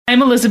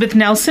I'm Elizabeth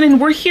Nelson,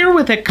 and we're here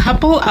with a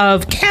couple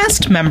of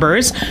cast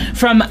members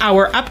from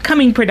our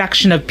upcoming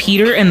production of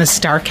Peter and the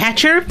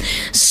Starcatcher.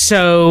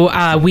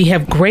 So we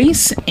have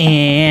Grace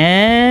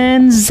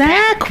and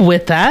Zach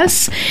with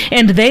us,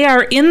 and they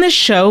are in the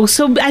show.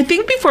 So I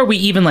think before we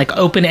even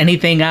open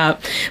anything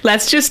up,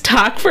 let's just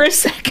talk for a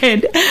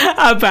second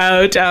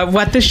about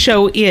what the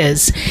show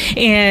is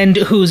and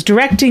who's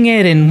directing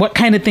it and what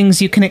kind of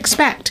things you can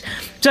expect.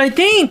 So I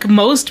think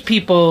most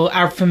people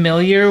are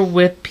familiar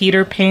with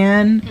Peter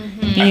Pan.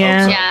 Mm-hmm.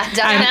 Yeah,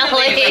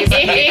 definitely.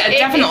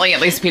 Definitely at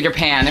least Peter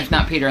Pan, if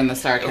not Peter and the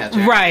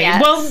Starcatcher. Right. Yes.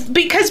 Well,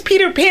 because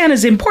Peter Pan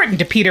is important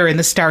to Peter and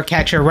the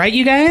Starcatcher, right,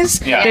 you guys?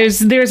 Yeah.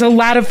 There's a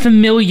lot of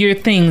familiar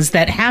things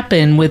that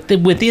happen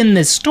within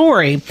this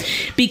story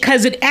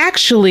because it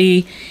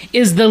actually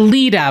is the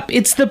lead up.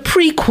 It's the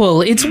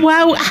prequel. It's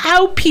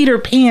how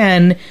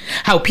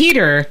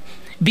Peter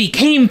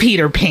became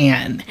Peter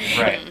Pan,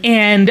 Right.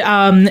 and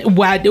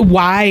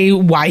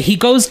why he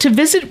goes to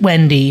visit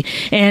Wendy,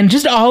 and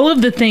just all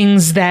of the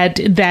things that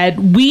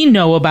we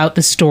know about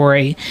the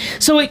story.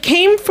 So it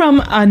came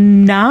from a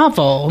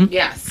novel,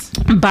 Yes.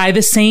 by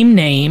the same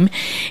name,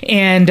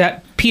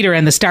 and Peter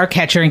and the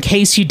Starcatcher, in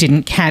case you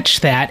didn't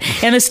catch that.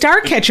 And the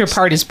Starcatcher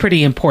part is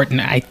pretty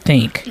important, I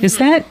think. Is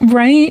that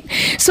right?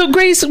 So,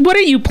 Grace, what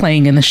are you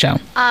playing in the show?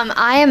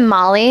 I am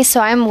Molly,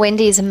 so I'm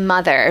Wendy's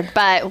mother,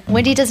 but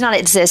Wendy does not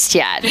exist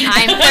yet.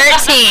 I'm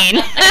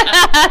 13.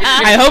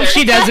 I hope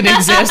she doesn't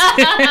exist.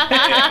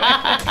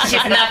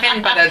 She's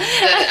nothing but a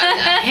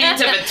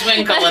hint of a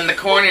twinkle in the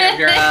corner of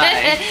your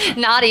eye.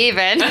 Not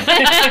even.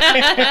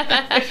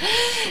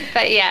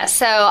 But yeah,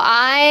 so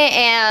I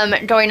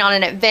am going on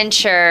an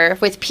adventure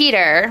with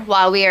Peter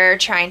while we are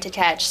trying to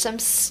catch some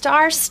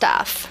star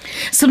stuff.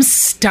 Some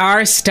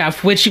star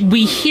stuff, which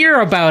we hear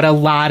about a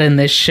lot in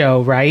this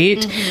show, right?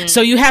 Mm-hmm. So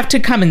you have to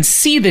come and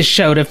see the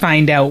show to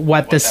find out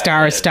what the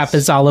star stuff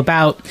is all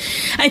about.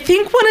 I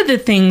think one of the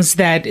things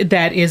that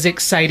is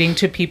exciting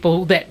to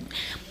people that...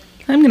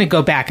 I'm going to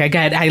go back.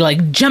 I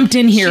jumped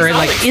in here in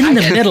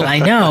the middle. I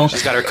know.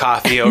 She's got her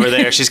coffee over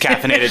there. She's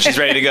caffeinated. She's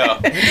ready to go.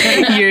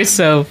 You're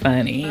so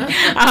funny.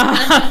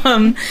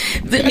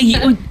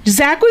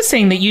 Zach was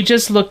saying that you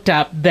just looked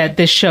up that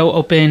this show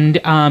opened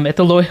at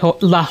the La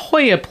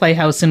Jolla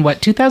Playhouse in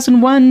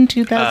 2001,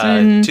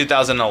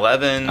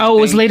 2011. Oh,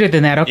 it was later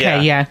than that.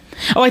 Okay, yeah.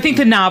 Oh, I think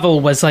the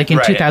novel was in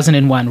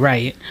 2001,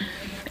 right?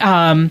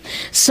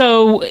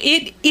 So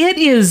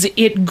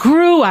it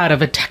grew out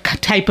of a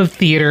type of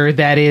theater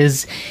that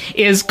is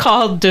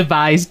called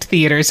devised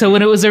theater. So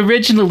when it was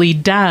originally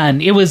done,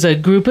 it was a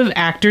group of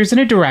actors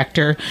and a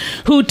director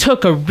who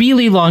took a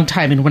really long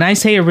time, and when I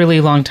say a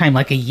really long time,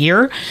 like a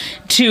year,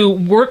 to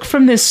work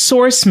from this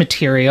source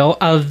material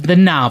of the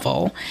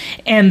novel.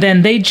 And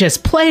then they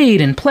just played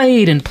and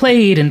played and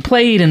played and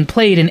played and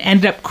played and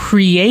ended up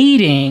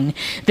creating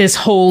this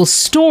whole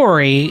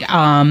story,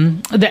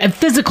 the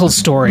physical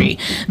story,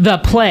 the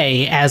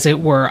play, as it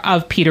were,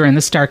 of Peter and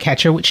the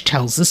Starcatcher, which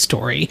tells the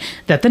story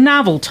that the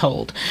novel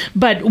told.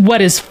 But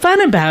what is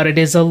fun about it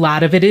is a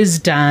lot of it is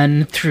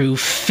done through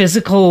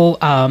physical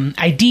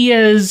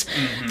ideas,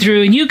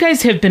 and you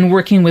guys have been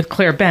working with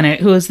Claire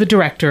Bennett, who is the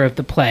director of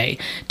the play,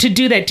 to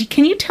do that.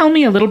 Can you tell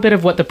me a little bit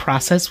of what the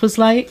process was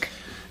like?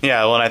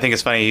 Yeah, well, and I think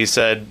it's funny you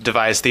said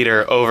devised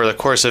theater over the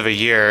course of a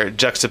year.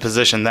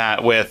 Juxtaposition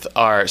that with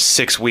our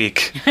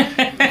 6-week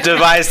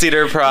devised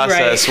theater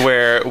process,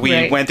 where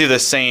we went through the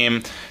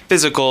same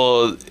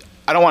physical,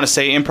 I don't want to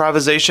say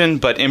improvisation,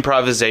 but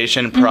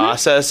improvisation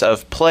process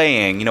of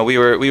playing. We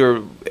were,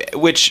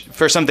 which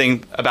for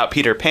something about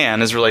Peter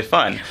Pan is really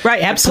fun.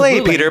 Right,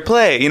 absolutely. Play, Peter,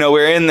 play.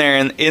 We're in there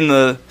in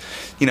the,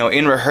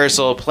 in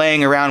rehearsal,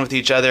 playing around with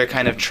each other,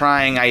 kind of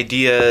trying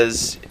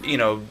ideas,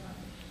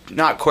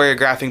 not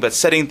choreographing, but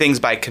setting things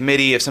by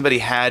committee. If somebody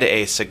had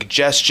a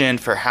suggestion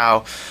for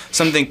how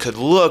something could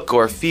look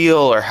or feel,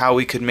 or how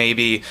we could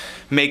maybe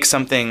make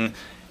something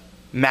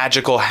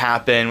magical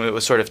happen, it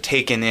was sort of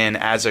taken in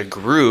as a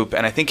group.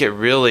 And I think it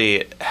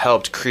really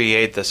helped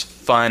create this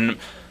fun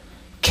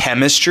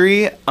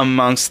chemistry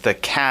amongst the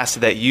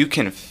cast that you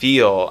can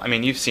feel. I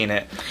mean, you've seen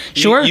it.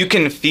 Sure. You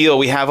can feel,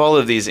 we have all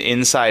of these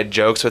inside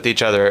jokes with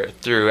each other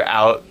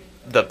throughout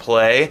the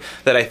play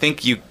that I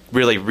think you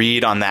really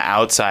read on the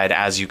outside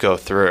as you go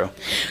through.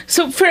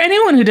 So for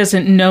anyone who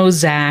doesn't know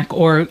Zach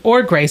or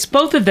Grace,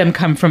 both of them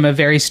come from a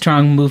very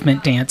strong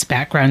movement dance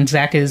background.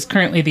 Zach is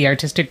currently the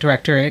artistic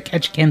director at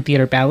Ketchikan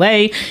Theater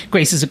Ballet.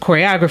 Grace is a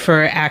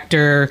choreographer,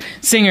 actor,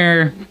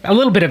 singer, a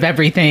little bit of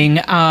everything.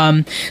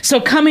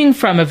 So coming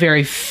from a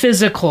very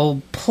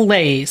physical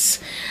place,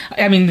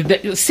 I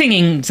mean,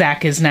 singing,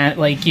 Zach, is not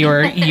like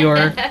your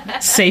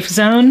safe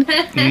zone?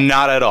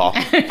 Not at all.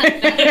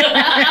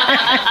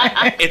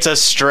 It's a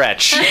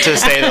stretch, to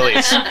say the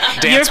least.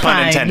 Dance,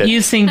 pun intended.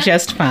 You sing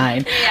just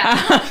fine.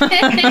 Yeah.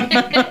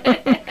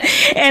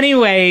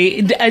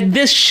 Anyway,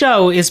 this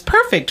show is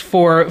perfect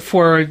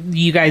for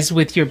you guys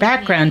with your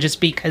background,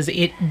 just because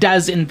it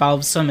does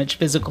involve so much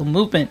physical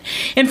movement.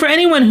 And for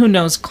anyone who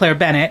knows Claire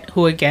Bennett,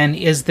 who again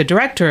is the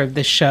director of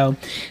this show,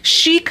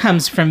 she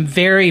comes from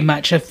very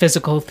much a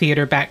physical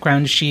theater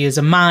background. She is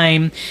a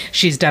mime.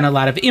 She's done a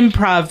lot of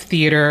improv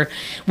theater.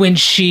 When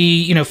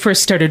she,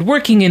 first started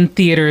working in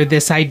theater,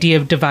 this idea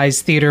of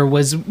devised theater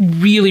was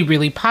really,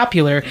 really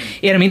popular.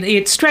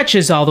 It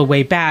stretches all the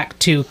way back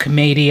to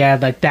Commedia,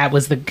 like that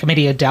was the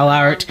Commedia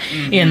dell'arte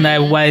in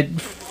the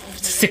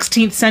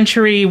 16th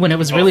century when it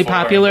was really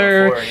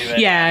popular.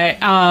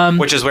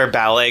 Which is where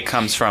ballet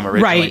comes from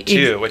originally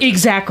too.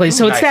 Exactly.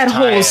 So it's that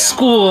whole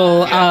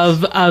school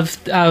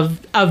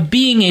of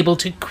being able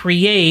to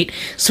create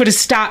sort of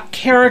stock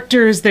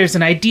characters. There's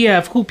an idea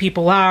of who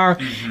people are,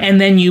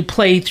 and then you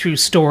play through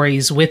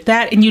stories with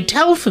that, and you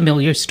tell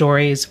familiar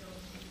stories.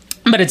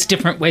 But it's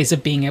different ways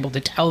of being able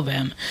to tell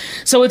them.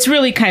 So it's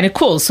really kind of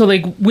cool. So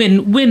like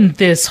when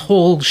this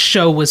whole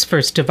show was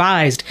first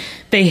devised,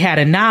 they had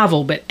a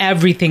novel, but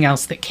everything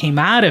else that came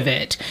out of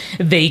it,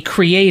 they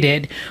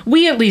created.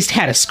 We at least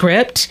had a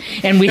script,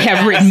 and we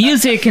have written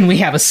music, and we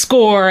have a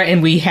score,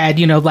 and we had,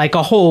 like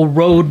a whole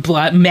road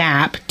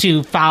map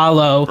to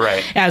follow,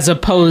 as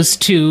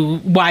opposed to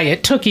why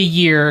it took a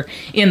year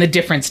in the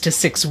difference to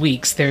 6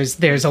 weeks.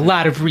 There's a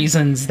lot of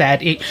reasons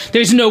that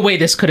there's no way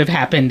this could have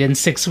happened in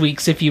 6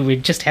 weeks if you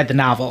just had the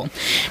novel.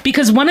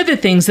 Because one of the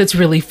things that's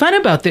really fun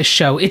about this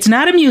show, it's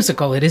not a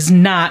musical. It is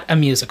not a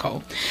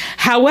musical.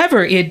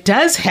 However, it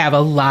does have a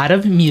lot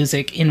of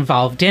music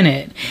involved in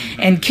it.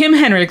 And Kim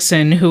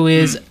Henriksen, who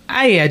is,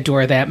 I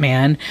adore that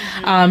man,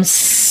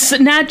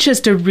 not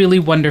just a really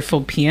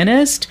wonderful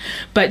pianist,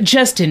 but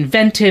just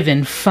inventive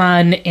and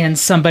fun, and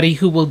somebody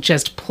who will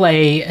just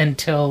play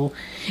until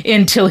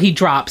he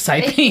drops, I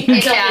think.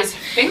 Until his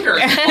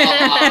fingers fall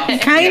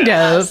off. Kind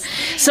of.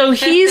 So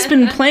he's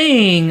been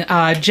playing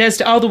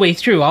just all the way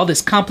through all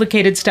this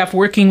complicated stuff,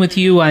 working with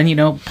you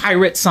on,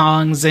 pirate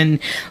songs and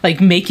like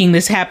making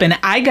this happen.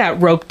 I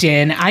got roped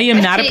in. I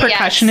am not a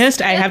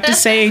percussionist. I have to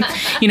say,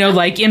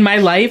 like in my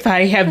life,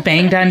 I have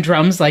banged on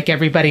drums like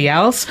everybody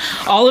else.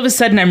 All of a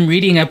sudden, I'm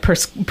reading a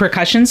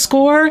percussion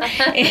score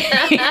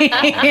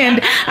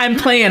and I'm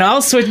playing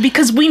all sorts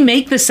because we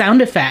make the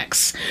sound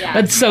effects.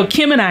 Yeah. So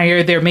Kim and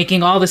I they're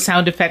making all the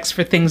sound effects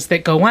for things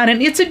that go on,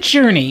 and it's a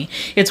journey.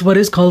 It's what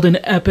is called an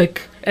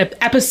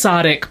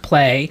episodic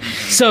play.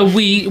 So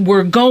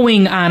we're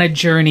going on a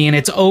journey, and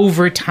it's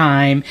over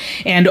time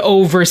and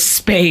over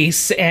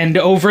space and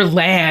over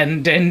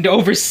land and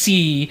over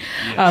sea.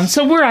 Yes.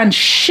 So we're on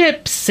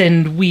ships,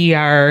 and we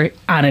are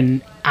on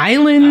an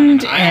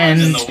island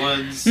and in the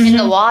woods, in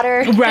the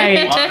water,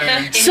 right? Water.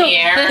 In the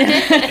air.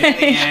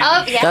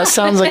 Oh, yeah. That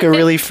sounds like a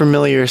really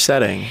familiar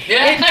setting.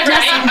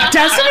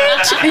 Doesn't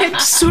it?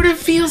 It sort of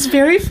feels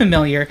very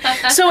familiar.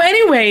 So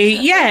anyway,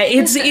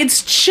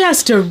 it's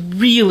just a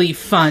really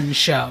fun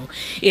show.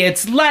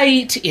 It's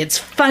light, it's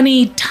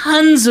funny,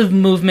 tons of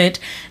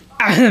movement.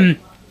 I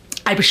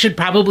should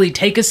probably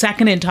take a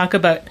second and talk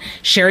about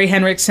Sherry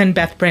Henriksen,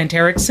 Beth Brandt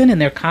Erickson,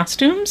 and their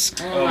costumes.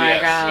 Oh my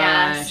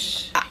gosh.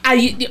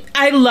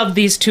 I love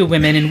these two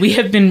women, and we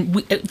have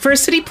been...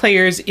 First City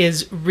Players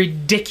is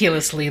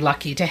ridiculously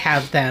lucky to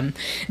have them.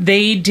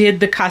 They did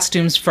the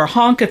costumes for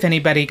Honk, if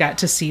anybody got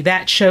to see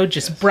that show.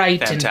 Just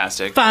bright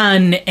fantastic. And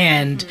fun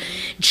and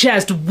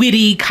just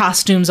witty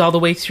costumes all the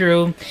way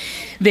through.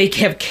 They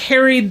have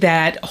carried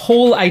that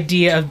whole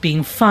idea of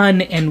being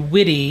fun and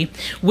witty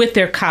with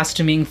their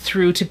costuming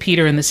through to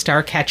Peter and the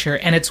Starcatcher,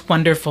 and it's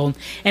wonderful.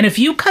 And if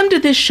you come to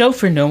this show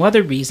for no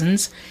other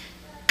reasons,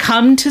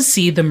 come to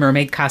see the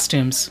mermaid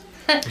costumes.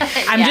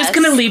 I'm just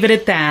going to leave it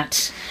at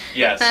that.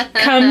 Yes.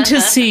 Come to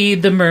see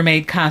the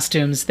mermaid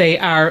costumes. They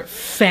are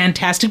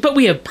fantastic. But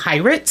we have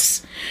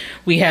pirates.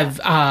 We have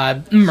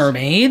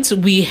mermaids.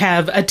 We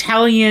have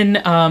Italian...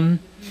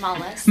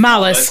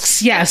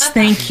 Mollusks, yes,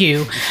 thank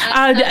you.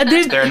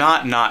 They're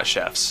not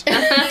chefs.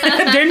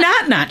 They're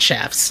not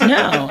chefs,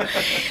 no.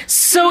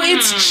 So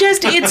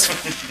it's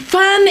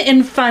fun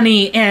and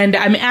funny, and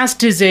I'm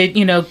asked, is it,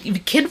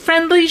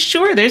 kid-friendly?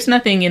 Sure, there's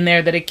nothing in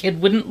there that a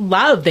kid wouldn't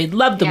love. They'd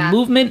love the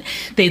movement.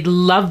 They'd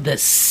love the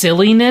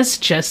silliness,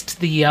 just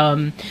the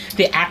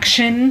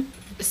action.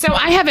 So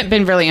I haven't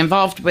been really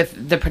involved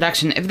with the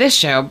production of this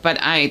show, but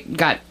I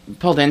got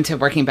pulled into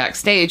working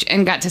backstage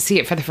and got to see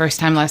it for the first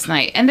time last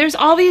night. And there's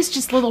all these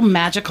just little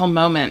magical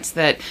moments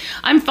that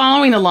I'm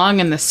following along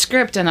in the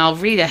script, and I'll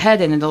read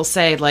ahead and it'll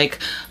say like,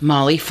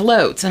 Molly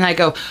floats. And I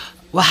go,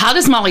 well, how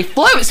does Molly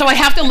float? So I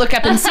have to look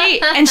up and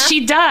see. And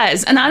she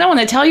does. And I don't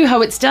want to tell you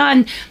how it's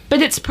done,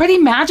 but it's pretty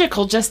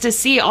magical just to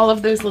see all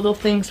of those little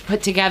things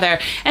put together.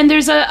 And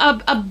there's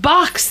a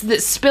box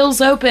that spills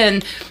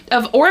open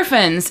of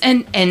orphans.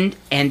 And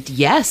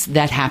yes,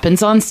 that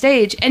happens on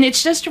stage. And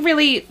it's just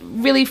really,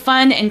 really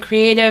fun and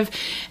creative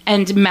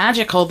and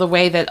magical the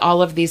way that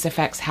all of these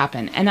effects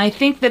happen. And I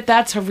think that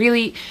that's a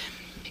really...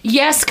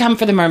 Yes, come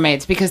for the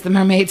mermaids, because the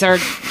mermaids are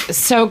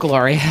so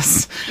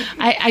glorious.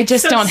 I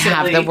just So don't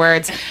have silly. the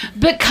words.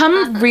 But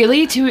come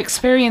really to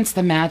experience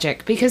the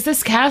magic, because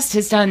this cast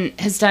has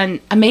done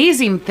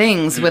amazing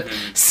things with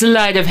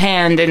sleight of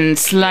hand and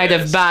sleight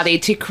of body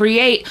to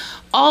create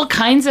all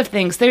kinds of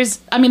things. There's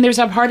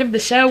a part of the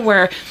show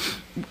where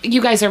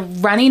you guys are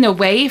running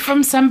away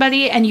from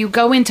somebody and you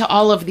go into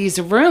all of these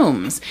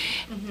rooms.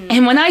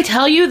 And when I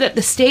tell you that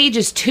the stage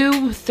is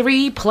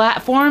 2-3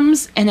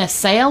 platforms and a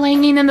sail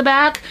hanging in the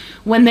back,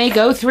 when they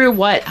go through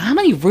how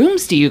many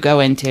rooms do you go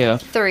into?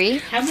 3.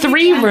 How many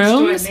 3 times do I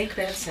rooms? make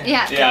that sound?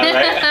 Yeah.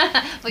 Yeah,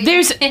 right. Well,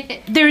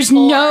 There's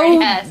 4, no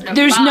yes, no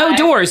there's no 5.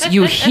 doors.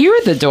 You hear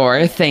the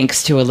door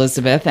thanks to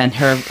Elizabeth and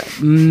her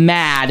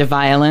mad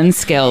violin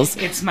skills.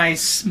 It's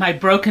my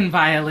broken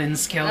violin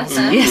skills.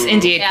 Yes,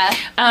 indeed. Yeah.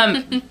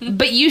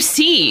 But you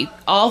see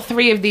all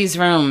 3 of these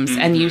rooms,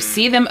 and you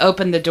see them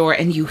open the door,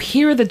 and you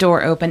hear the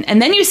door open,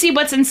 and then you see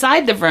what's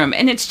inside the room,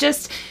 and it's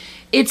just,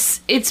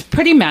 it's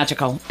pretty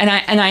magical. And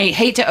I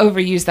hate to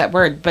overuse that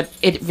word, but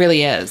it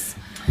really is.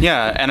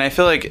 Yeah, and I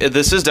feel like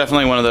this is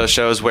definitely one of those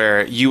shows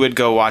where you would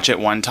go watch it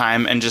one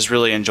time and just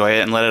really enjoy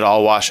it and let it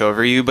all wash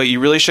over you, but you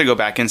really should go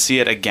back and see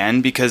it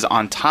again, because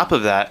on top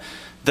of that,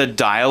 the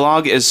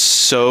dialogue is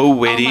so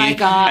witty, my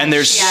gosh, and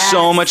there's yes.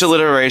 so much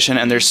alliteration,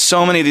 and there's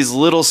so many of these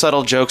little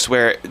subtle jokes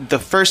where the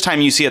first time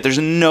you see it, there's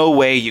no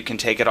way you can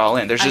take it all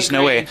in. There's just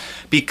no way,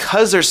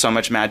 because there's so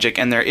much magic,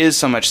 and there is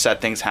so much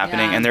set things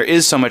happening, Yeah. and there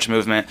is so much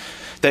movement,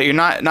 that you're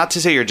not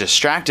to say you're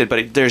distracted,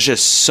 but there's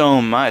just so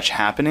much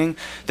happening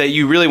that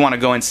you really want to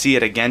go and see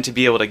it again to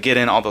be able to get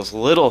in all those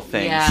little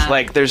things. Yeah.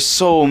 Like, there's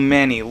so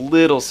many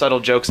little subtle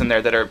jokes in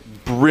there that are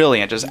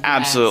brilliant, just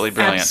absolutely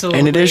brilliant. Absolutely.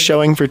 And it is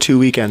showing for 2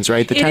 weekends,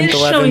 right? The It 10th, is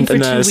showing 11th, for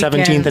and 2 the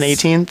 17th and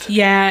weekends. 18th.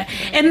 Yeah,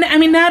 and I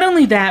mean, not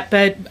only that,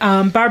 but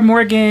Barb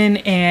Morgan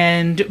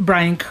and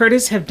Brian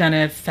Curtis have done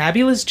a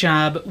fabulous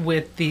job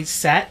with these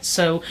sets.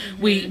 So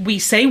we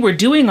say we're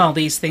doing all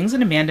these things,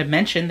 and Amanda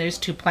mentioned there's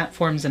 2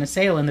 platforms and a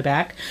sail in the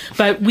back,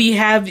 but we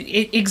have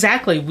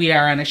exactly, we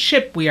are on a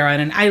ship, we are on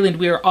an island,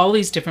 we are all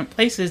these different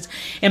places,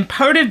 and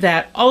part of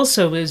that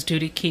also is due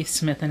to Keith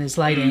Smith and his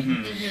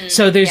lighting.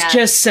 So there's Yes.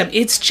 just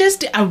it's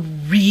just a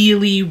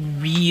really,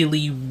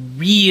 really,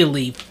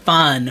 really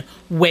fun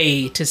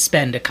way to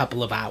spend a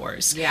couple of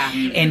hours. Yeah.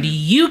 And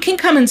you can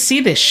come and see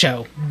this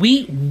show.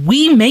 We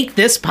make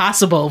this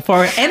possible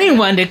for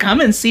anyone to come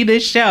and see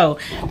this show.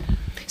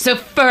 So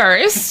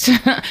first,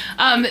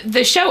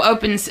 the show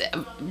opens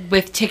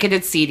with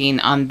ticketed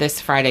seating on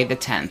this Friday the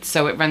 10th.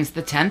 So it runs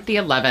the 10th, the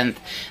 11th,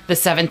 the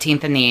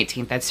 17th, and the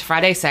 18th. That's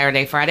Friday,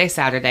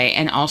 Saturday,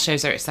 and all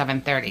shows are at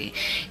 7:30.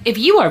 If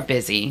you are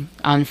busy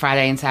on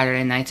Friday and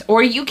Saturday nights,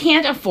 or you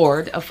can't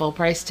afford a full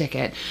price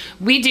ticket,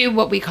 we do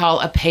what we call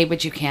a pay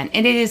what you can.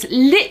 And it is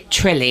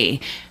literally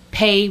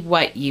pay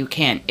what you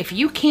can. If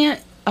you can't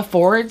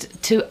afford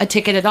a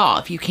ticket at all,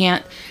 if you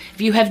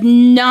have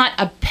not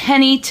a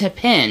penny to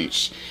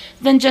pinch,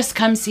 then just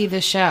come see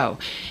the show.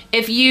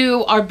 If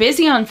you are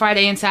busy on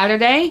Friday and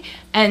Saturday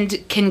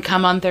and can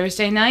come on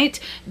Thursday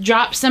night,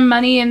 drop some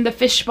money in the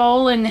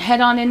fishbowl and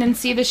head on in and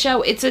see the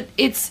show. It's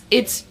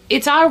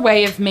our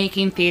way of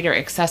making theater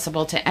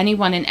accessible to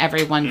anyone and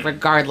everyone,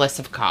 regardless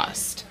of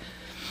cost.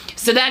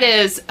 So that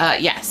is,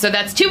 so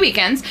that's 2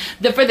 weekends.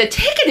 For the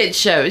ticketed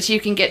shows, you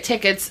can get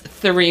tickets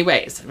 3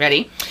 ways.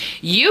 Ready?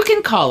 You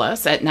can call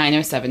us at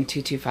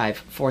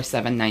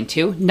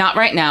 907-225-4792. Not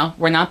right now.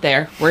 We're not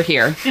there. We're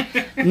here.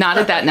 Not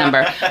at that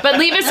number. But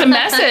leave us a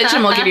message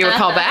and we'll give you a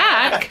call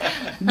back.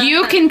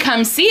 You can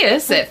come see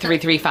us at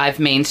 335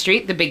 Main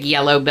Street, the big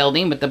yellow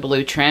building with the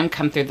blue trim.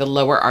 Come through the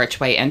lower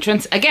archway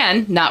entrance.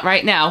 Again, not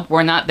right now.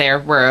 We're not there.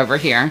 We're over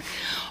here.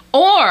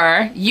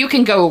 Or you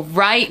can go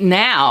right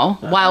now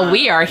while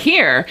we are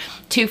here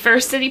to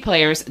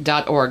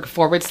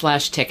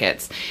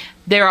firstcityplayers.org/tickets.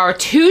 There are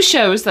 2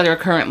 shows that are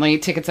currently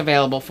tickets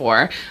available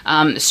for.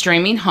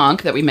 Streaming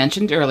Honk that we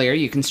mentioned earlier.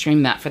 You can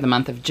stream that for the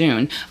month of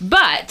June.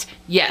 But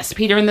yes,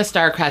 Peter and the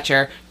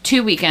Starcatcher,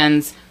 2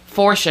 weekends,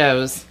 4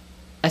 shows,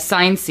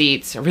 assigned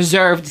seats,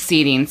 reserved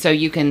seating, so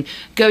you can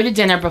go to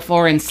dinner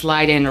before and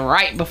slide in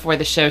right before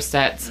the show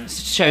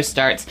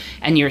starts,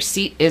 and your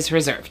seat is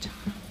reserved.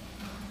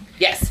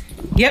 Yes.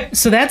 Yep,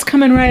 so that's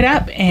coming right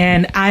up,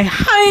 and I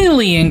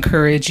highly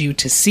encourage you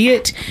to see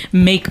it.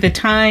 Make the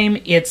time.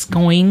 It's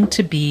going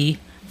to be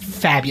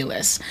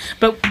fabulous.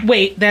 But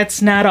wait,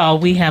 that's not all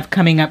we have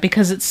coming up,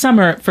 because it's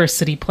summer at First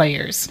City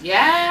Players.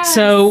 Yeah.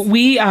 So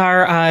we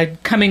are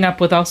coming up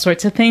with all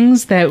sorts of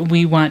things that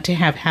we want to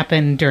have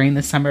happen during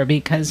the summer,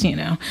 because,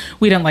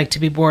 we don't like to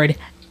be bored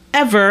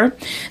ever.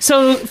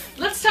 So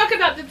let's talk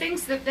about the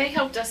things that they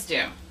helped us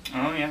do.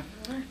 Oh, yeah.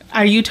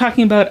 are you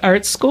talking about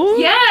art school?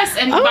 Yes,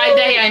 and by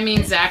they I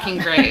mean Zach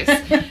and Grace.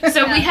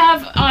 So we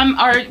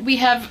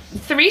have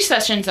 3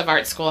 sessions of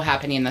art school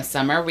happening this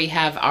summer. We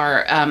have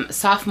our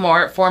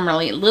sophomore,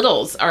 formerly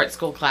Littles art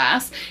school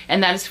class,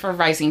 and that is for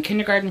rising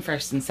kindergarten,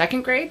 1st and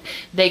 2nd grade.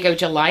 They go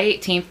July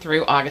 18th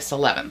through August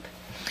 11th.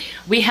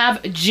 We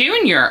have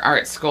junior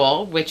art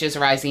school, which is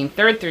rising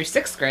 3rd through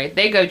 6th grade.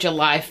 They go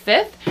July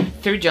 5th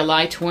through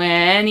July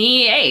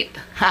 28th.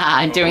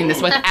 I'm doing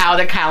this without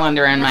a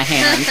calendar in my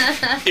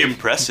hand.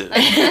 Impressive.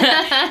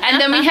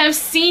 And then we have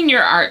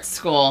Senior Art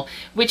School,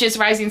 which is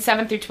rising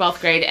 7th through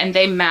 12th grade, and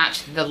they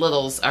match the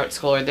Littles Art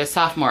School, or the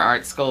Sophomore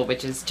Art School,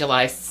 which is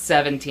July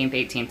 17th,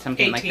 18th,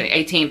 something like that,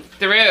 18th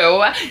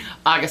through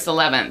August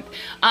 11th.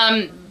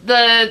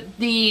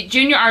 The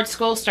Junior Art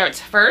School starts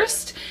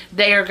first.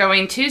 They are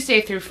going Tuesday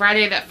through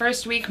Friday that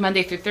first week,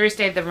 Monday through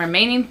Thursday the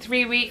remaining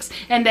 3 weeks,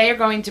 and they are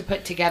going to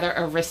put together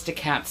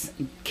Aristocats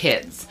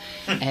Kids.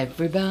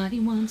 Everybody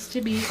wants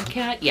to be a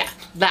cat. Yeah,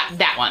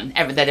 that one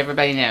that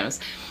everybody knows.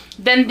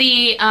 Then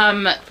the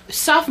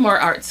Sophomore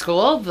Art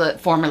School, the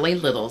formerly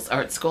Littles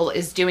Art School,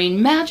 is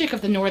doing Magic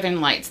of the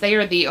Northern Lights. They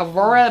are the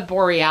Aurora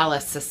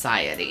Borealis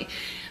Society.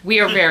 We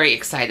are very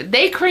excited.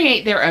 They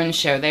create their own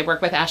show. They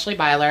work with Ashley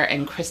Byler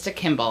and Krista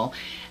Kimball.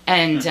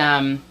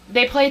 And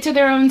they play to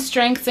their own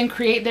strengths and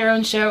create their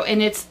own show,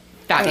 and it's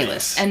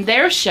fabulous. And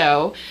their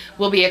show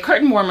will be a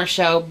curtain warmer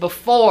show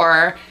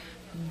before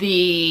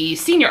the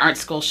Senior Art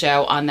School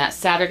show on that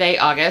Saturday,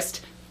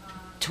 August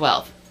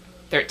 12th,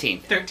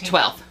 13th.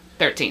 12th,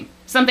 13th.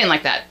 Something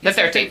like that. The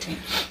 13th.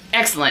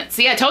 Excellent.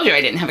 See, I told you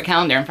I didn't have a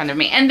calendar in front of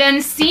me. And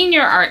then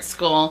Senior Art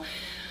School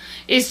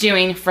is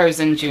doing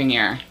Frozen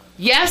Junior.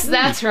 Yes,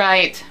 that's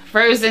right.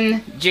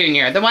 Frozen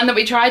Junior. The one that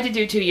we tried to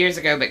do 2 years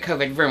ago, but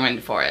COVID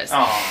ruined for us.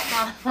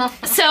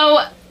 Aww.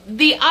 So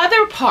the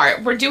other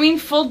part, we're doing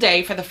full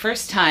day for the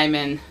first time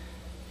in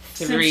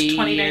 3 Since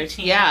 2019. years.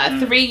 Yeah,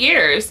 3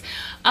 years.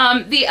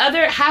 The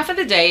other half of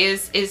the day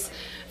is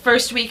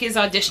first week is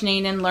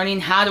auditioning and learning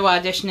how to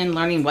audition and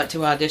learning what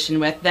to audition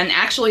with, then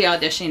actually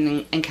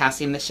auditioning and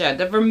casting the show.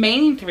 The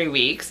remaining 3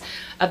 weeks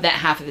of that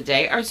half of the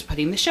day are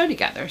putting the show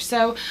together.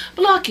 So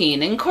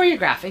blocking and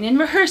choreographing and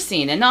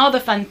rehearsing and all the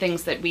fun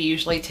things that we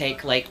usually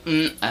take like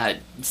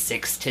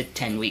 6 to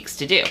 10 weeks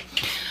to do.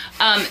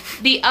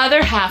 The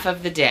other half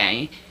of the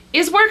day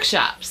is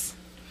workshops.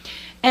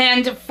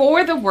 And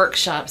for the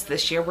workshops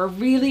this year, we're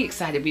really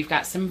excited. We've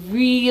got some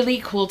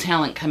really cool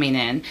talent coming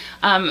in.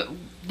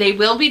 They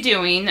will be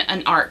doing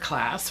an art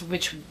class,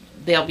 which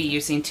they'll be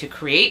using to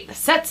create the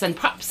sets and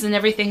props and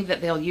everything that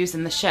they'll use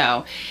in the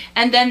show.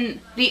 And then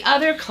the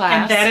other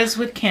class... And that is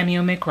with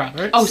Cameo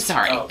McRoberts. Oh,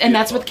 sorry. And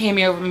that's with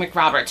Cameo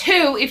McRoberts,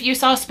 who, if you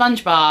saw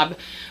SpongeBob,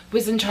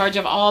 was in charge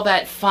of all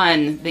that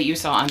fun that you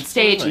saw on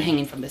stage and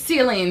hanging from the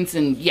ceilings.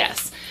 And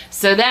yes,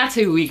 so that's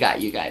who we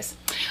got, you guys.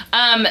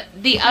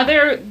 The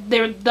other,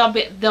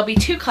 there'll be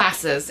 2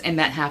 classes in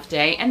that half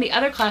day, and the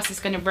other class is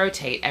going to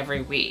rotate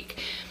every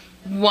week.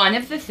 One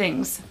of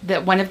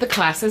the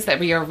classes that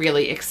we are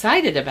really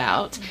excited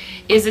about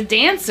is a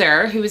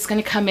dancer who is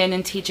going to come in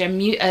and teach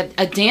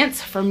a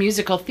dance for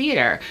musical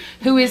theater,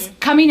 who is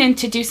coming in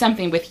to do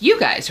something with you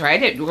guys,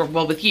 right?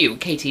 Well, with you,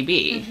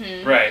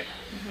 KTB. Right.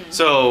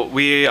 So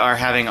we are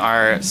having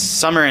our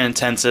summer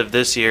intensive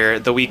this year,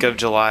 the week of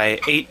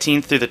July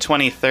 18th through the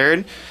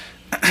 23rd.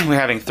 We're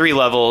having 3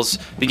 levels,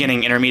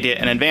 beginning, intermediate,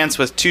 and advanced,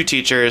 with 2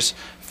 teachers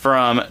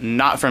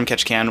not from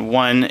Ketchikan.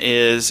 One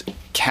is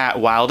Kat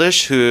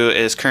Wildish, who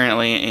is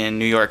currently in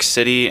New York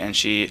City, and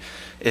she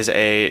is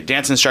a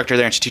dance instructor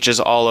there, and she teaches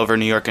all over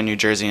New York and New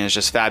Jersey, and is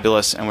just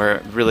fabulous, and we're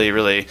really,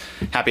 really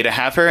happy to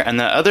have her. And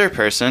the other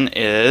person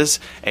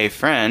is a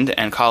friend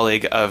and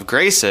colleague of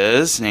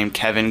Grace's named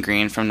Kevin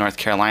Green from North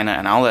Carolina,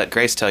 and I'll let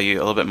Grace tell you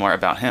a little bit more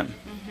about him.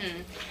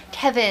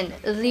 Kevin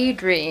Lee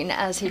Green,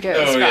 as he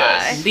goes by.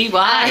 Yes. Lee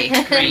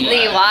Y. Green.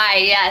 Lee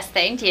Y, yes,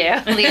 thank you.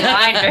 Lee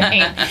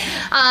Y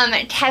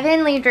Green.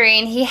 Kevin Lee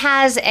Green, he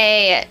has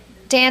a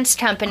dance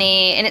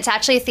company, and it's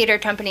actually a theater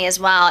company as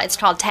well. It's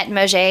called Tet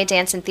Mojet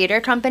Dance and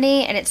Theater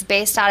Company, and it's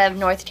based out of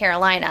North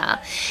Carolina.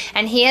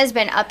 And he has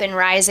been up and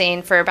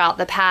rising for about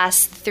the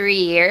past 3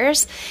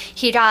 years.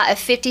 He got a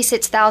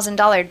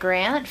 $56,000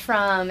 grant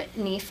from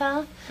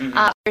NEFA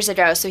years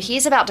ago, so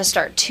he's about to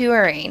start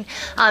touring.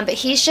 But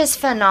he's just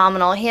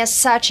phenomenal.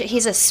 He's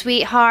a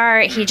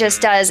sweetheart. He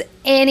just does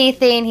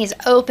anything. He's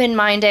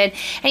open-minded,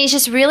 and he's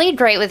just really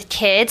great with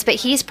kids. But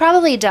he's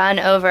probably done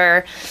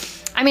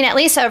at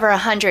least over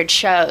 100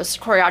 shows,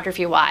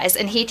 choreography-wise,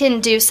 and he can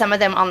do some of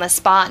them on the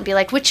spot and be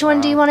like, which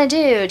one do you want to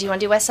do? Do you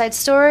want to do West Side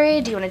Story?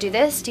 Do you want to do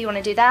this? Do you want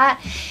to do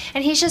that?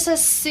 And he's just a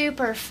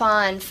super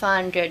fun,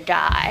 good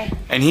guy.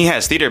 And he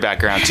has theater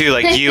background, too.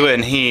 Like, you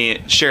and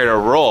he shared a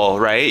role,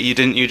 right?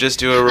 You just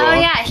do a role? Oh,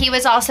 yeah. He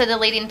was also the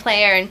leading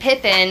player in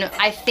Pippin,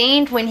 I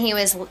think, when he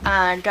was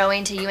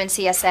going to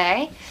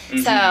UNCSA.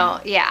 So,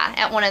 yeah,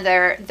 at one of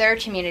their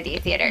community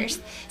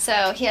theaters.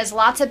 So he has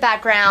lots of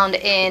background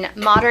in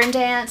modern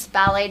dance,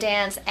 ballet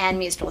dance, and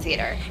musical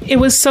theater. It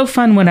was so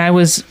fun when I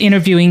was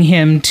interviewing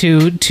him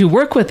to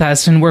work with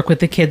us and work with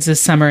the kids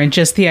this summer, and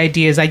just the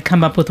ideas. I'd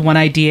come up with one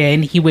idea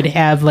and he would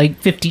have like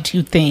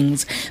 52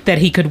 things that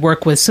he could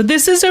work with. So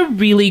this is a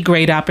really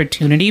great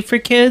opportunity for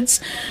kids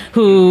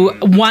who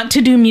want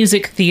to do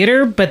music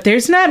theater, but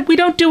we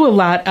don't do a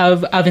lot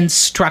of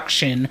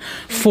instruction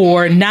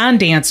for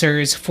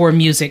non-dancers for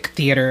music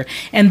theater.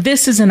 And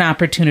this is an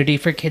opportunity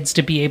for kids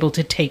to be able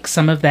to take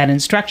some of that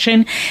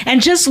instruction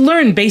and just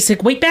learn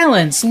basic weight balance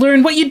balance,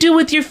 learn what you do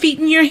with your feet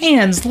and your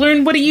hands,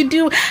 learn what do you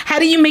do, how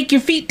do you make your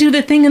feet do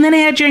the thing, and then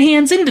add your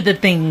hands into the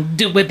thing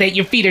that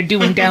your feet are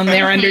doing down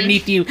there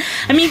underneath you.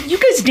 I mean, you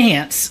guys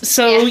dance,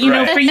 so,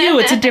 for you,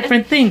 it's a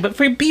different thing. But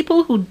for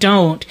people who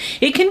don't,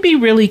 it can be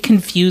really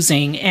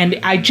confusing. And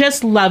I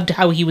just loved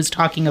how he was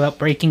talking about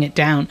breaking it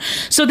down.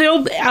 So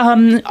they'll,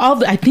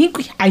 I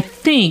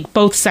think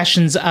both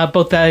sessions,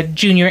 both the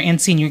junior and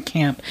senior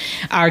camp,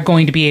 are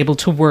going to be able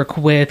to work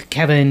with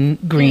Kevin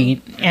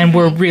Green. And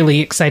we're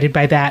really excited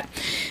by that.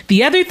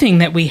 The other thing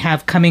that we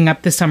have coming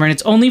up this summer, and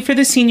it's only for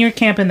the senior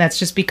camp, and that's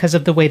just because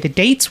of the way the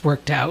dates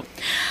worked out.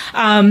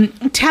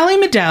 Tally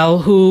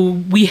Medell,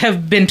 who we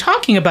have been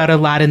talking about a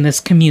lot in this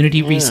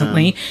community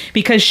recently,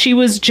 because she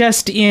was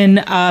just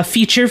in a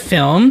feature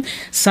film,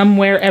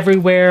 Somewhere,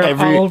 Everywhere,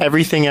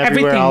 Everything,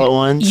 Everywhere, All at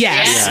Once.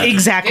 Yes,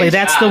 exactly.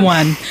 That's the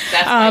one.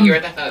 That's why you're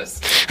the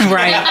host.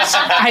 Right.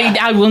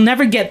 I will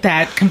never get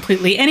that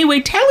completely.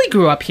 Anyway, Tally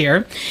grew up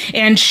here,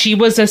 and she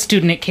was a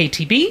student at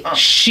KTB.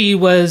 She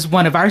was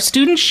one of our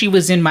students. She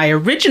was in my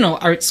original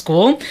art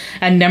school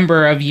a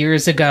number of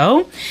years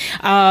ago.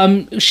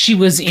 She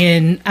was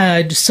in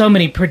so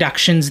many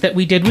productions that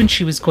we did when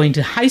she was going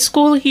to high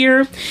school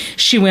here.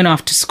 She went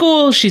off to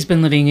school. She's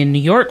been living in New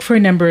York for a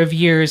number of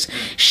years.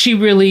 She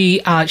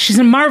really, she's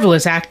a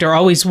marvelous actor,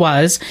 always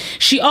was.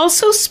 She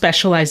also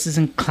specializes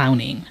in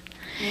clowning.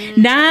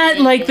 Not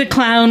like the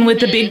clown with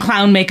the big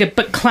clown makeup,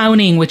 but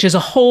clowning, which is a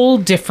whole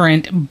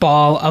different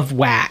ball of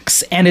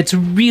wax. And it's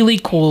really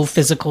cool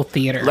physical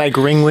theater. Like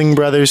Ringling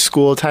Brothers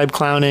school type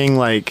clowning,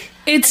 like...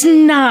 It's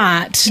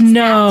not.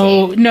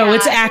 No,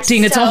 it's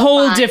acting. It's a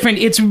whole fun. different.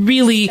 It's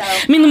really.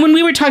 I mean, when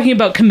we were talking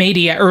about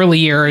Commedia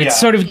earlier, it's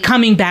sort of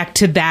coming back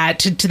to that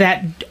to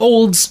that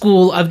old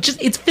school of just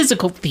it's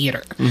physical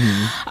theater.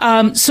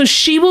 So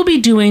she will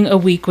be doing a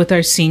week with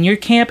our senior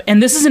camp,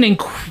 and this is an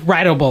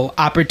incredible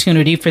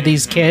opportunity for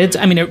these kids.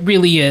 I mean, it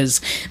really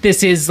is.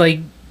 This is like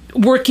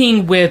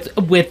working with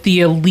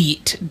the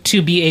elite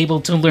to be able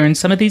to learn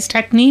some of these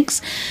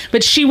techniques,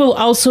 but she will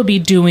also be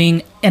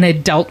doing an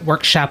adult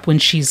workshop when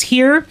she's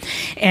here,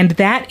 and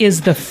that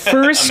is the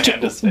first.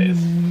 You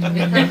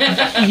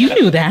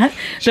knew that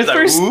the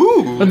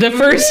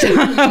first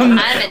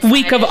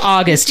week of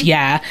August.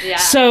 Yeah.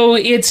 So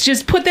it's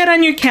just put that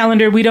on your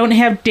calendar. We don't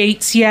have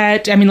dates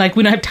yet. I mean, like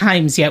we don't have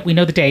times yet. We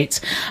know the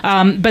dates,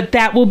 but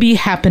that will be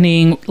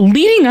happening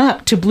leading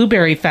up to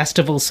Blueberry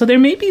Festival. So there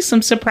may be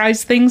some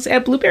surprise things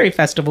at Blueberry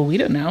Festival. We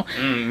don't know.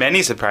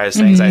 Many surprise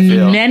things. I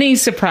feel many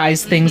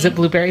surprise things at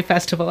Blueberry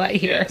Festival. I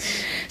hear.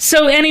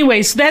 So,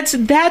 anyways.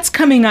 That's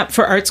coming up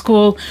for art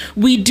school.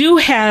 We do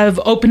have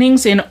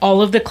openings in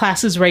all of the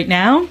classes right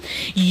now.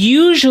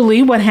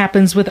 Usually what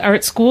happens with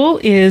art school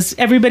is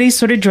everybody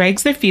sort of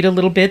drags their feet a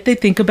little bit. They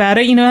think about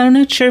it. I'm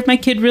not sure if my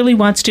kid really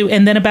wants to.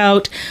 And then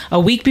about a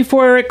week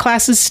before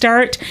classes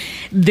start,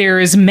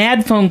 there's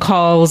mad phone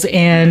calls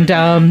and,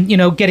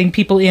 getting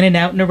people in and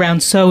out and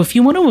around. So if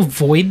you want to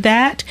avoid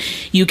that,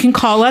 you can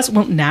call us.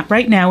 Well, not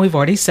right now. We've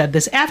already said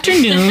this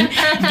afternoon.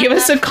 Give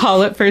us a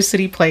call at First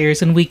City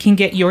Players and we can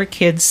get your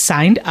kids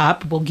signed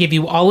up. We'll give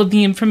you all of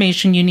the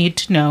information you need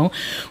to know.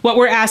 What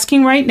we're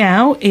asking right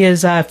now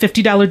is a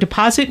 $50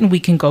 deposit, and we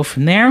can go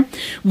from there.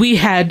 We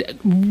had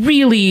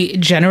really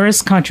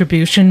generous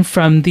contribution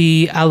from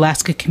the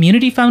Alaska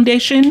Community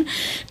Foundation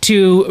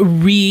to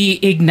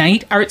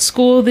reignite art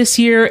school this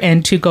year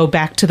and to go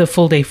back to the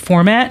full day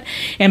format.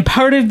 And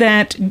part of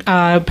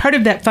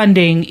that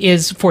funding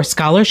is for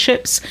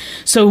scholarships.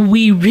 So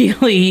we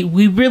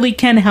really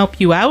can help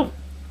you out.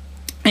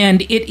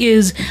 And it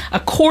is a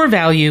core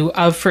value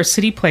of First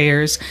City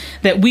Players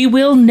that we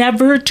will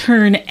never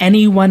turn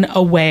anyone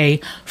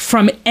away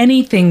from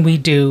anything we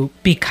do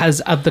because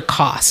of the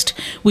cost.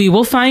 We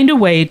will find a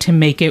way to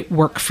make it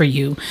work for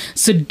you.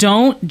 So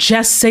don't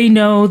just say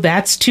no,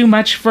 that's too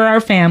much for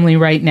our family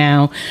right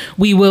now.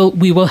 We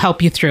will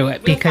help you through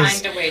it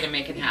because find a way to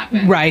make it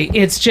happen. Right.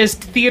 It's just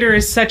theater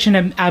is such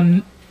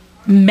an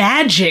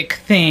magic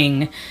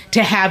thing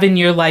to have in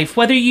your life,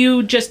 whether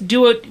you just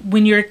do it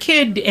when you're a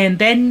kid and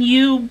then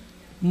you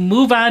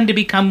move on to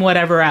become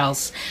whatever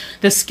else.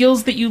 The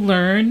skills that you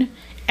learn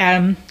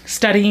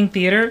studying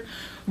theater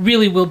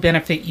really will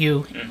benefit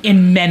you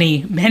in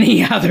many,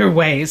 many other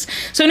ways.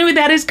 So anyway,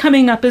 that is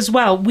coming up as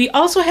well. We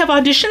also have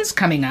auditions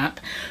coming up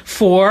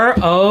for,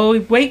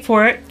 wait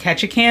for it,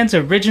 Catch a Can's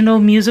original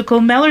musical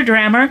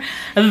melodrama,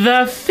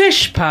 The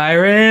Fish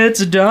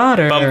Pirate's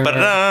Daughter.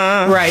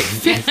 Bum-ba-da. Right,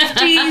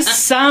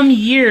 50-some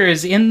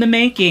years in the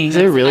making. Has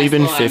it really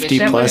been 50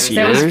 plus years?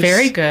 That was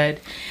very good.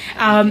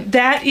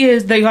 That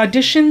is, the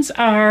auditions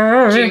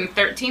are June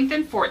 13th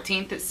and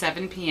 14th at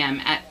 7 p.m.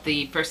 at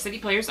the First City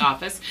Players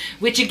office,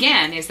 which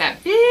again is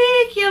that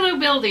big yellow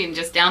building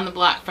just down the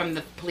block from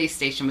the police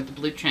station with the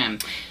blue trim.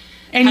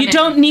 And you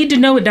don't need to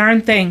know a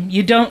darn thing.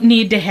 You don't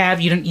need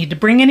to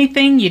bring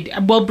anything.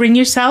 Bring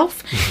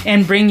yourself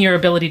and bring your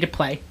ability to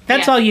play.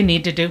 That's all you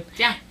need to do.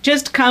 Yeah.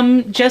 Just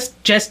come,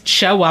 just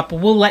show up.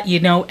 We'll let you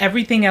know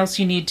everything else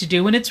you need to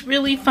do. And it's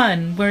really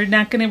fun. We're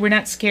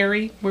not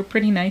scary. We're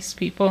pretty nice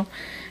people.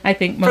 I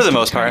think For the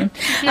most part.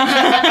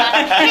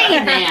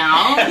 Hey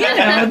now.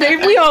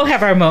 We all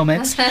have our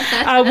moments.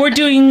 We're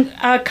doing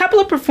a couple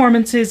of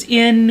performances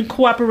in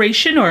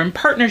cooperation or in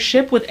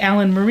partnership with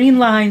Allen Marine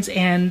Lines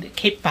and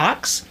Cape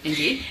Fox.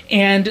 Indeed.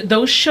 And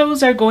those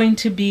shows are going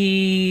to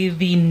be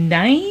the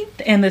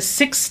 9th and the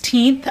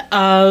 16th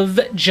of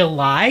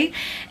July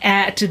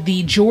at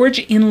the George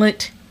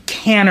Inlet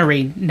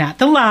Cannery, not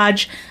the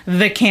lodge,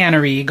 the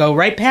cannery. You go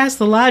right past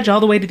the lodge all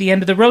the way to the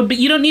end of the road, but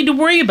you don't need to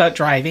worry about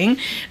driving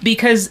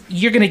because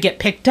you're going to get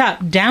picked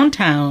up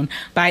downtown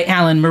by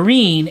Allen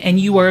Marine and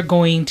you are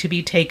going to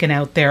be taken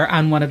out there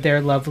on one of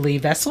their lovely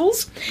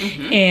vessels.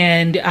 Mm-hmm.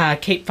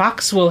 And Cape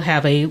Fox will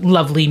have a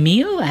lovely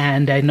meal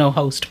and a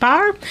no-host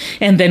bar,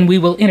 and then we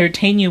will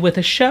entertain you with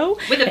a show.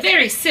 With a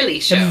very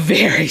silly show. A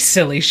very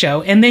silly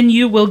show. And then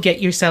you will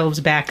get yourselves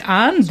back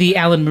on the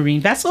Allen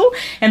Marine vessel,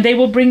 and they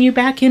will bring you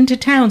back into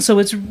town. So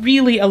it's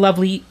really a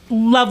lovely,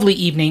 lovely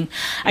evening.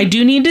 I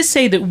do need to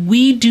say that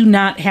we do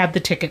not have the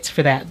tickets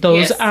for that.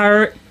 Those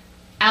are...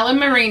 Allen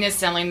Marine is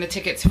selling the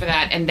tickets for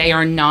that, and they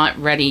are not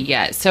ready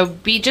yet. So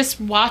just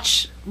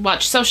watch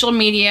social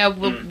media.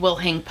 We'll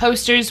hang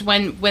posters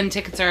when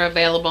tickets are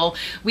available.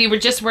 We were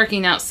just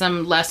working out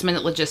some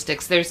last-minute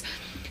logistics. There's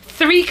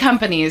 3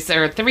 companies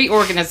or 3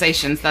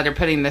 organizations that are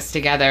putting this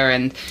together,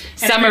 and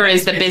summer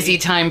is the busy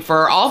time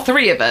for all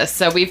 3 of us.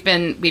 So we've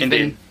been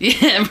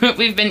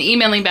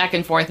emailing back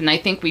and forth, and I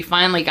think we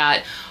finally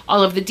got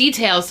all of the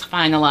details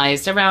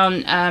finalized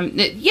around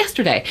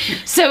yesterday.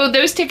 So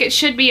those tickets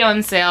should be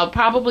on sale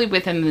probably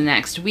within the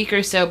next week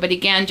or so. But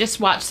again, just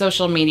watch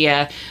social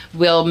media.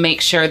 We'll make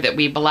sure that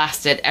we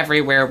blast it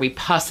everywhere we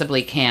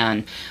possibly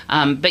can.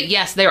 But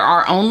yes, there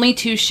are only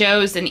 2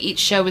 shows, and each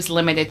show is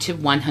limited to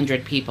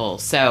 100 people.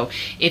 So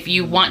if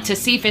you want to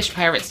see Fish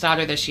Pirate's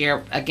Daughter this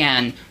year,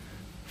 again,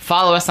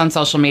 follow us on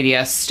social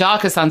media,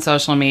 stalk us on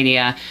social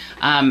media.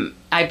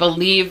 I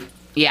believe,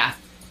 yeah,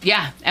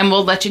 and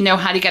we'll let you know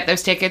how to get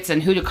those tickets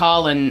and who to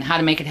call and how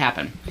to make it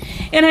happen.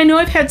 And I know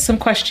I've had some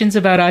questions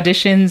about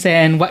auditions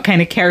and what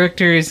kind of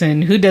characters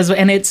and who does what,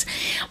 and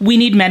we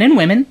need men and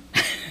women.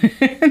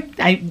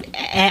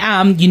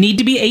 You need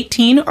to be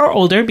 18 or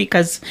older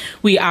because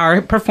we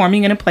are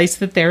performing in a place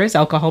that there is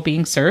alcohol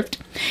being served.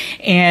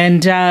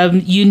 And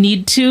you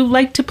need to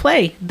like to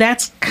play.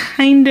 That's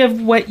kind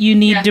of what you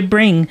need to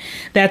bring.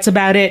 That's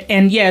about it.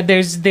 And yeah,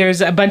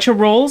 there's a bunch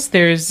of roles.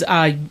 There's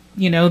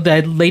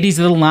the ladies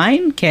of the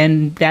line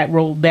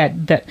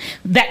that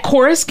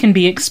chorus can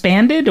be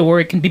expanded,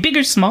 or it can be big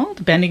or small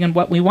depending on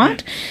what we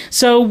want.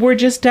 So we're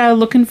just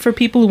looking for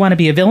people who want to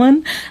be a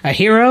villain, a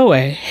hero,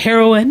 a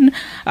heroine,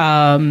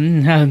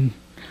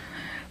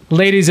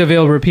 ladies of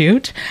ill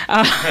repute.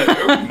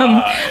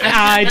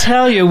 I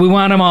tell you, we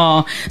want them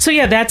all. So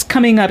yeah, that's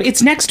coming up.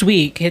 It's next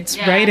week. It's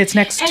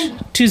next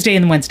Tuesday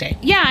and Wednesday.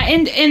 Yeah,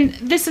 and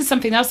this is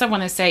something else I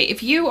want to say.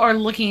 If you are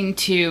looking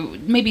to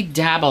maybe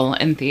dabble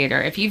in theater,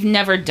 if you've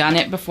never done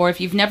it before, if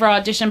you've never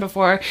auditioned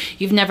before,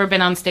 you've never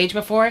been on stage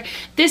before,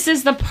 this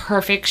is the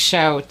perfect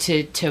show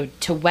to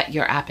whet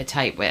your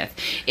appetite with.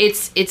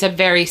 It's a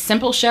very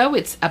simple show.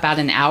 It's about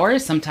an hour,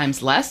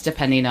 sometimes less,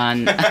 depending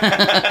on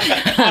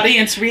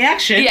audience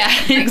reaction. Yeah,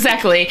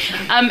 exactly.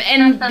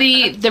 And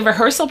the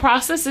rehearsal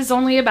process is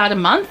only about a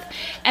month,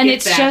 and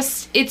it's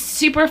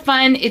super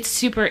fun. It's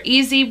super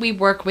easy. We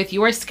work with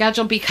your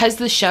schedule because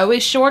the show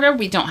is shorter.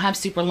 We don't have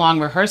super long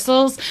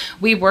rehearsals.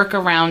 We work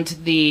around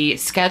the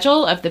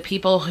schedule of the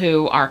people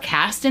who are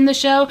cast in the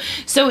show.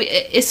 So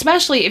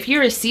especially if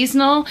you're a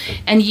seasonal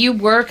and you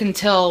work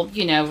until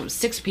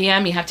 6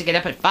 p.m., you have to get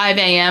up at 5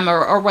 a.m.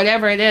 or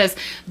whatever it is.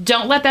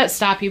 Don't let that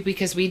stop you,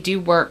 because we do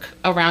work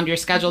around your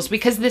schedules,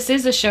 because this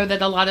is a show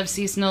that a lot of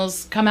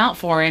seasonals come out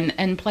for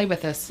and play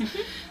with us.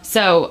 Mm-hmm.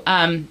 So,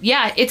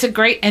 it's a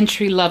great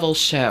entry-level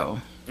show.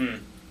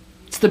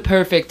 It's the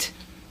perfect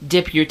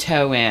dip your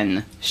toe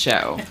in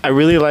show. I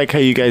really like how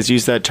you guys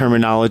use that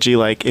terminology,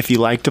 like, if you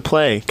like to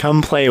play,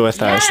 come play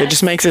with us. It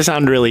just makes it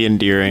sound really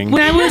endearing.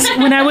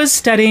 When I was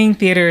studying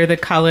theater, the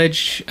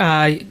college,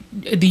 the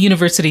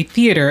university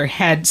theater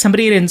had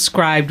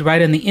inscribed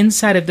right on the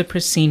inside of the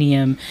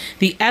proscenium,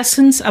 the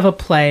essence of a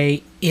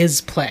play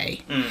is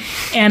play.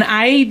 And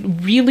I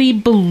really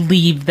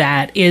believe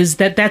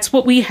that's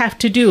what we have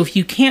to do. If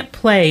you can't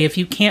play, if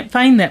you can't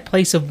find that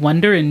place of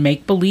wonder and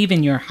make believe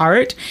in your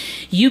heart,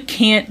 you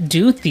can't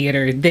do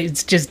theater.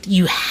 It's just,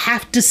 you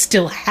have to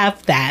still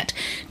have that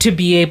to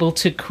be able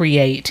to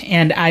create.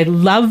 And I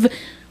love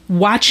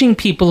watching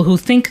people who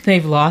think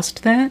they've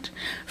lost that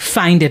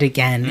find it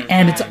again.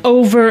 And it's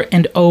over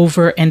and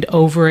over and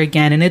over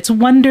again. And it's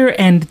wonder,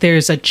 and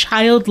there's a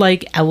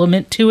childlike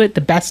element to it, the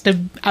best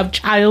of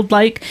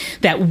childlike,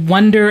 that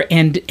wonder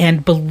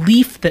and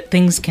belief that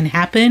things can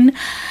happen.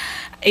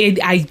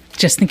 I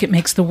just think it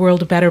makes the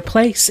world a better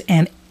place,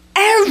 and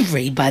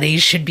everybody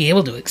should be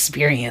able to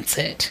experience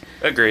it.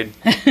 Agreed.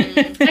 And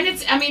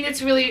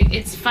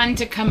it's fun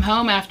to come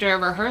home after a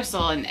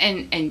rehearsal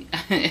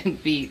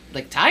and be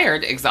like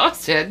tired,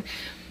 exhausted,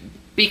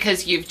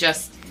 because you've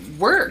just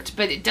worked,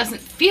 but it doesn't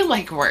feel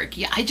like work.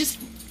 Yeah,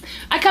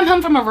 I come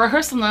home from a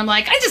rehearsal and I'm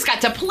like, I just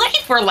got to play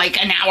for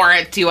like an hour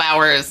or 2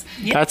 hours.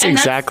 That's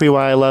exactly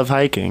why I love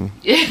hiking.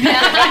 It's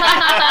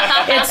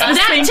the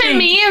That same to thing.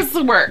 me is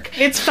the work.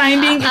 It's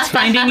finding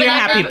your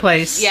happy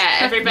place. Yeah,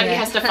 everybody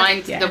has to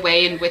find the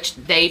way in which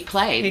they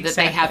play, that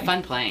they have Exactly.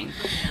 fun playing.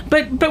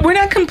 But we're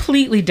not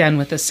completely done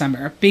with the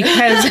summer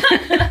because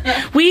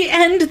we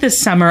end the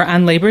summer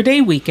on Labor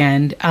Day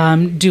weekend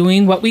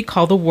doing what we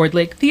call the Ward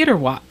Lake Theater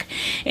Walk.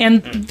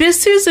 And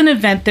this is an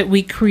event that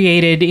we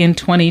created in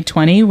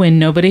 2020 when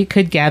nobody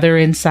could gather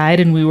inside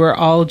and we were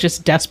all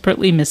just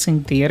desperately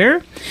missing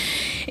theater.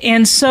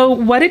 And so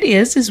what it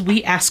is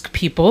we ask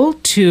people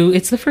to,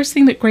 it's the first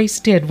thing that Grace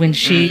did when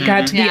she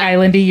got to the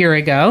island a year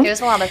ago. It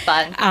was a lot of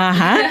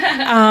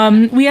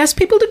fun. We ask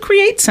people to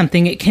create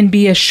something. It can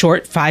be a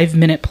short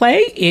 5-minute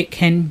play. It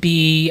can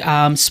be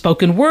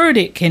spoken word.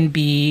 It can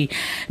be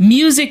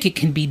music. It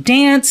can be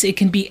dance. It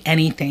can be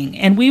anything.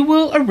 And we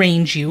will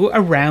arrange you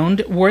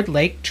around Ward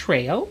Lake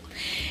Trail.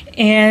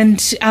 And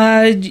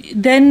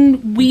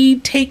then we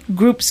take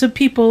groups of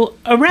people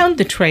around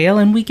the trail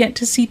and we get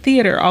to see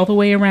theater all the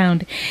way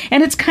around.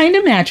 And it's kind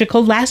of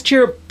magical. Last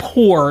year it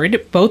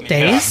poured both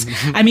days.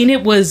 I mean, I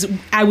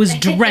was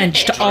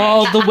drenched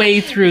all the way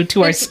through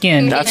to our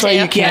skin. That's why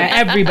you can't.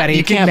 Everybody.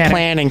 You it didn't can't matter.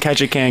 plan and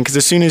catch a can because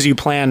as soon as you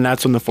plan,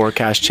 that's when the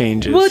forecast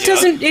changes. Well, it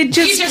doesn't. It You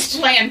just. just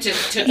plan to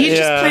You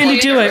just plan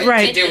to do it,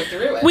 right. To do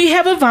through it. We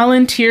have a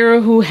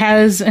volunteer who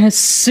has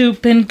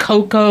soup and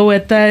cocoa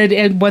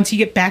and once you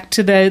get back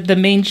to the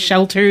main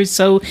shelters.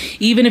 So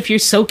even if you're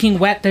soaking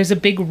wet, there's a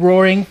big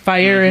roaring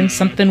fire and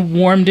something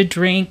warm to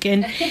drink.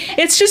 And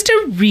it's just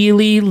a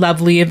really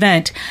lovely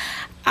event.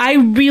 I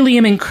really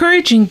am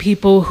encouraging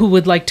people who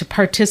would like to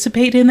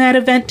participate in that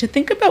event to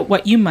think about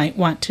what you might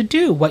want to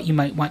do, what you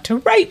might want to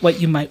write, what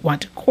you might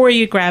want to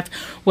choreograph,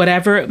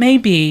 whatever it may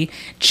be.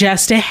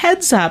 Just a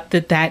heads up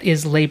that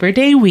is Labor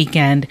Day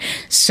weekend.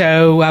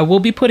 So we'll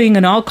be putting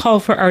an all call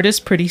for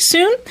artists pretty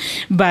soon.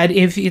 But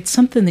if it's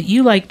something that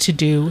you like to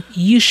do,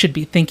 you should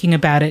be thinking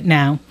about it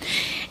now.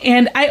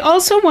 And I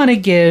also want to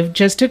give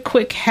just a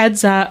quick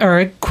heads up or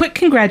a quick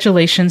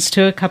congratulations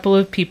to a couple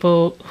of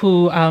people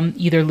who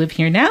either live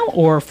here now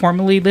or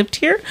formerly lived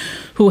here,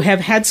 who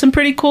have had some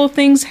pretty cool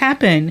things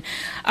happen.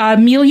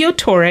 Emilio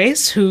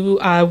Torres, who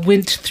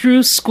went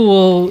through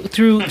school,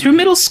 through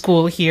middle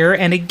school here,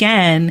 and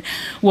again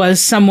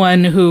was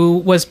someone who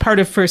was part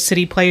of First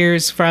City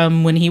Players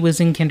from when he was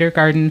in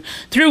kindergarten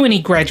through when he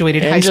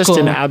graduated high school. Just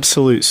an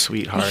absolute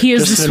sweetheart. He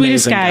is Just the an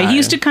sweetest amazing guy. He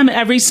used to come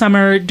every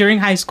summer during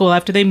high school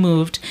after they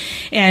moved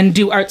and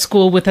do art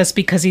school with us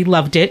because he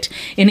loved it.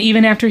 And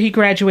even after he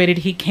graduated,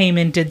 he came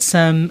and did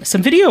some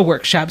video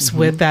workshops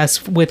with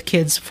us, with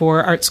kids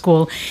for art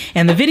school.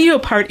 And the video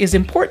part is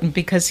important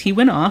because he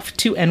went off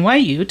to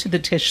NYU, to the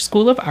Tisch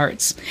School of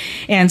Arts,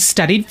 and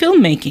studied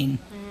filmmaking.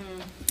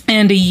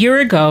 And a year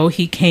ago,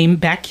 he came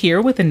back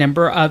here with a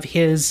number of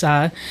his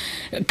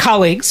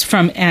colleagues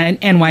from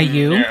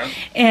NYU,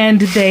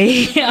 and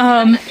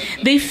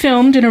they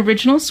filmed an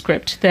original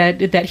script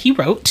that he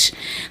wrote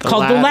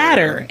called The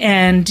Ladder.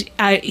 And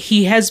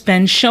he has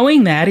been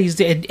showing that.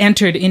 He's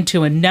entered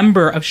into a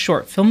number of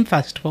short film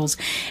festivals,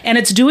 and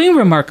it's doing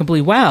remarkably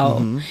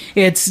well.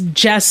 It's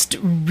just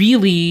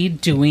really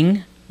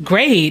doing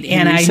great.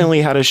 And I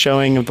recently had a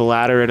showing of The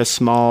Ladder at a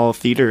small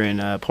theater in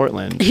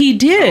Portland. He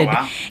did. Oh,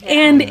 wow.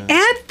 And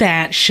at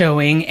that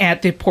showing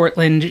at the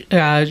Portland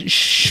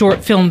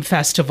Short Film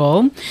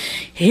Festival,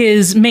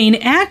 his main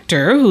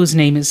actor, whose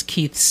name is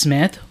Keith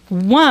Smith,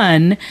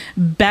 won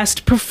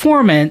Best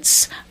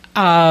Performance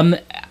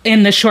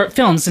in the short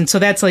films. And so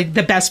that's like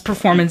the best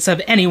performance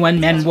of anyone,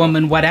 men,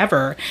 woman,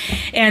 whatever.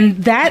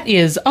 And that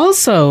is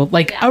also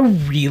like a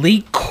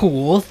really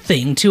cool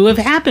thing to have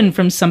happened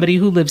from somebody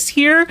who lives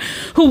here,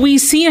 who we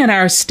see on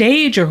our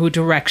stage or who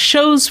directs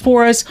shows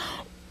for us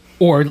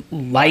or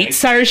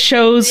lights our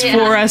shows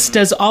for us,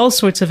 does all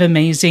sorts of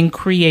amazing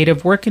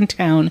creative work in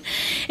town.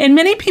 And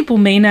many people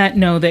may not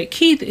know that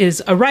Keith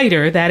is a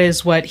writer. That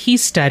is what he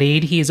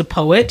studied. He is a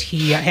poet.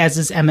 He has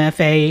his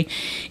MFA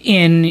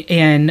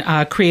in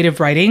creative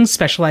writing,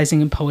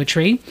 specializing in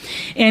poetry.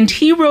 And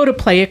he wrote a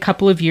play a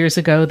couple of years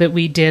ago that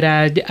we did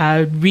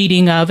a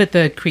reading of at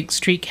the Creek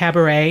Street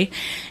Cabaret.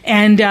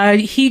 And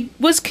he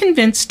was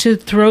convinced to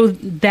throw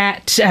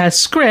that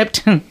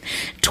script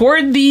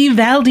toward the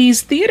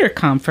Valdez Theater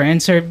Conference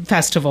or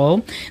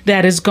festival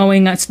that is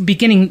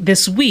beginning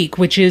this week,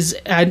 which is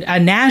a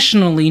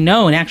nationally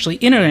known, actually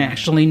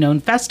internationally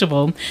known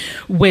festival,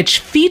 which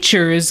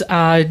features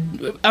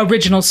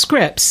original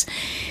scripts.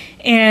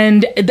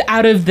 And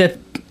out of the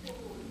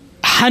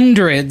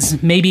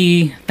hundreds,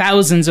 maybe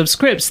thousands of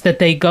scripts that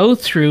they go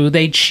through,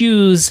 they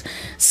choose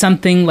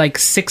something like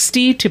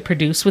 60 to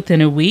produce within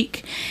a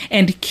week.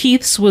 And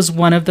Keith's was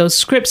one of those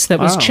scripts that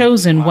was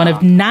chosen, one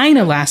of 9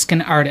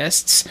 Alaskan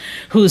artists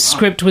whose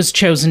script was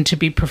chosen to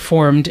be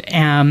performed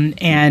and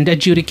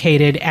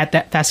adjudicated at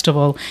that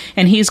festival.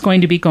 And he's going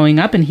to be going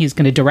up and he's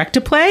going to direct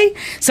a play,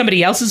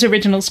 somebody else's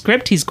original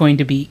script. He's going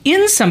to be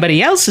in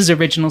somebody else's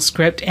original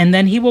script. And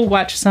then he will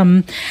watch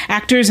some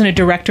actors and a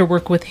director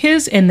work with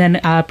his, and then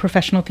a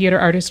professional professional theater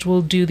artist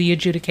will do the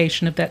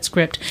adjudication of that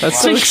script.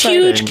 That's so so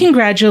exciting. huge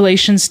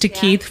congratulations to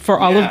Keith for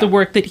all of the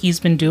work that he's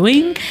been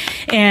doing.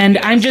 And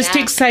I'm just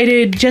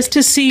excited just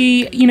to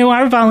see,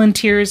 our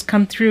volunteers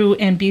come through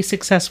and be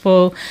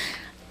successful.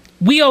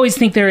 We always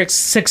think they're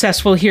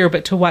successful here,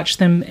 but to watch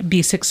them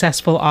be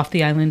successful off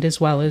the island as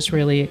well is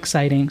really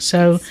exciting.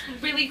 So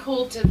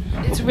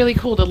it's really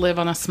cool to live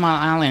on a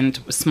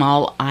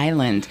small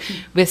island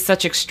with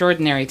such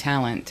extraordinary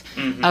talent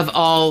of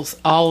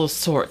all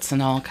sorts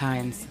and all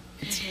kinds.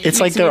 It's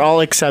like they're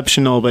all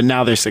exceptional, but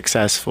now they're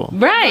successful.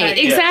 Right,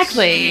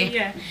 exactly.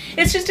 Yeah.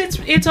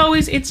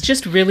 It's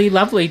just really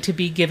lovely to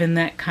be given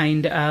that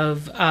kind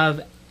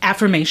of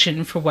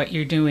affirmation for what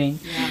you're doing.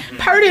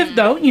 Part of,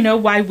 though,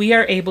 why we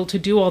are able to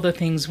do all the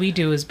things we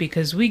do is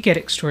because we get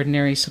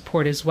extraordinary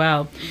support as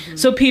well.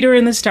 So Peter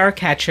and the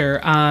Starcatcher,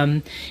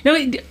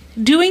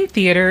 doing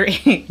theater,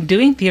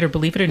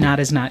 believe it or not,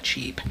 is not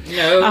cheap.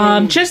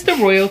 No. Just the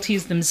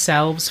royalties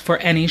themselves for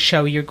any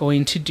show you're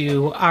going to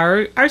do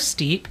are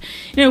steep.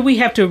 We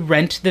have to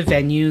rent the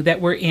venue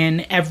that we're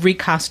in. Every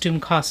costume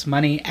costs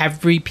money.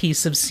 Every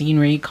piece of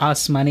scenery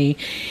costs money.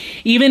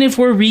 Even if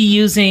we're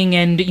reusing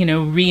and,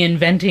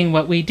 reinventing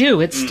what we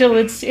do, it's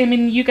still,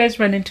 you guys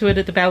run into it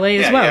at the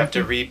ballet as well. You have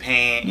to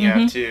repaint, you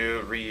have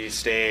to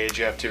restage,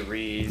 you have to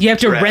You have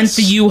to rent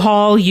the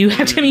U-Haul. You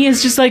have to,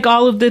 it's just like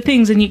all of the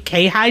things. And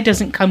K-High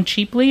doesn't come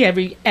cheaply.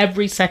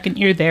 Every second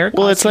you're there.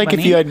 Well, it's like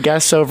money. if you had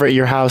guests over at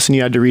your house and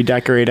you had to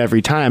redecorate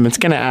every time, it's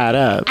going to add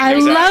up. I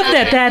love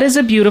that. That is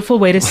a beautiful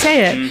way to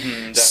say it.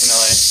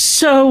 Definitely.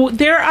 So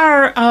there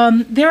are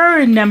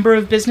a number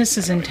of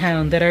businesses in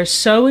town that are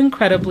so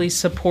incredibly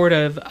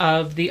supportive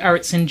of the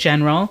arts in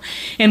general.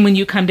 And when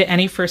you come to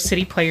any First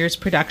City Players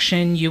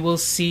production, you will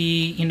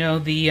see,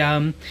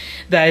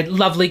 the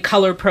lovely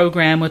color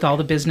program with all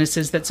the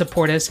businesses that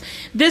support us.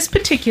 This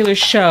particular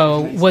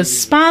show was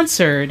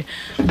sponsored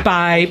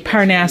by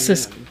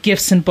Parnassus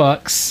Gifts and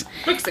Books.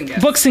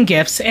 Books and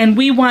Gifts. And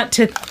we want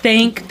to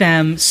thank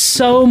them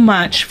so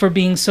much for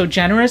being so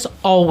generous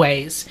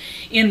always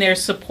in their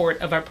support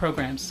of our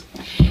programs.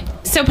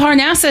 So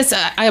Parnassus,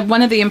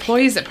 one of the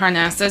employees at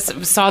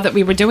Parnassus saw that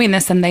we were doing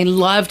this and they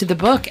loved the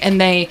book and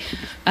they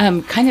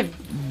kind of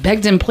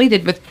begged and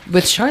pleaded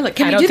with Charlotte.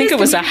 I don't think it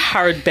was a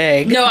hard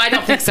beg. No, I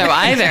don't think so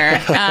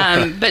either.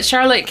 But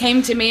Charlotte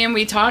came to me and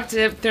we talked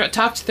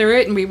through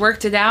it and we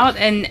worked it out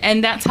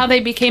and that's how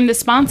they became the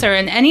sponsor.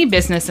 And any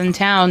business in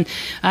town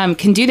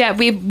can do that.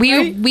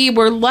 We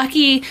were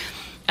lucky.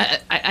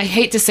 I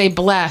hate to say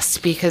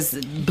blessed because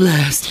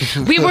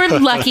blessed. We were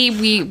lucky.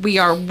 We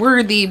are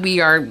worthy. We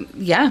are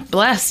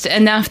blessed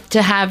enough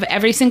to have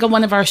every single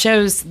one of our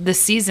shows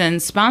this season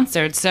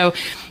sponsored. So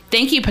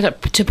thank you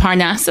to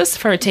Parnassus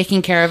for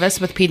taking care of us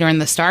with Peter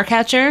and the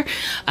Starcatcher.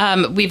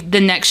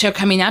 The next show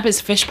coming up is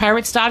Fish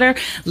Pirate's Daughter.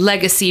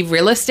 Legacy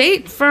Real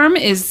Estate Firm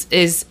is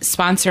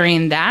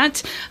sponsoring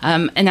that.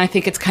 And I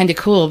think it's kind of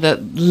cool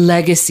that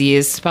Legacy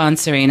is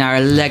sponsoring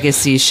our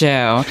Legacy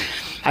show.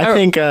 I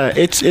think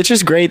it's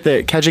just great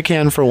that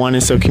Ketchikan, for one,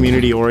 is so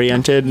community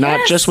oriented,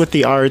 not just with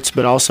the arts,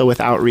 but also with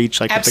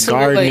outreach, like with the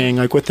gardening,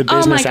 like with the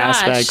business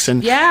aspects.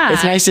 And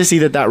it's nice to see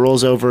that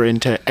rolls over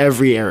into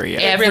every area.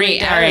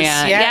 Every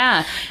area,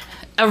 yeah.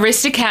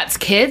 Aristocats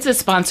Kids is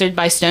sponsored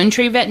by Stone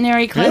Tree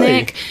Veterinary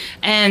Clinic,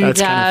 and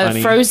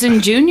Frozen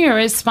Junior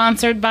is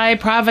sponsored by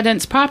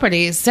Providence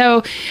Properties.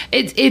 So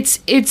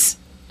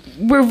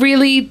we're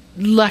really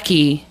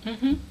lucky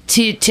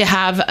to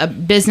have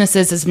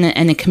businesses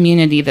and a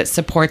community that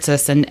supports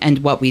us and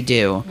what we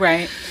do.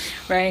 Right.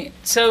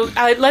 So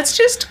let's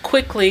just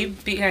quickly,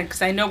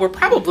 because I know we're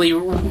probably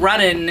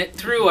running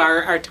through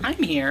our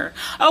time here.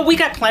 Oh, we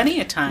got plenty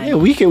of time. Yeah,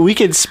 we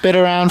could spit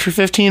around for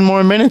 15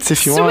 more minutes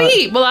if you want.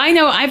 Sweet. Well, I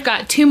know I've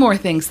got two more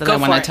things that I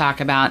want to talk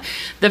about.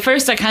 The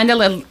first I kind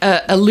of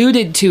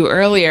alluded to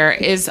earlier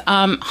is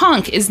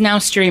Honk is now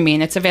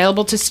streaming. It's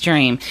available to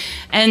stream.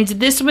 And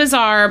this was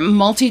our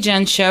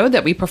multi-gen show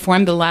that we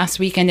performed the last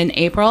weekend in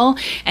April.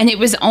 And it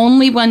was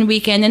only one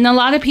weekend. And a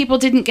lot of people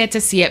didn't get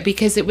to see it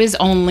because it was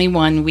only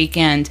one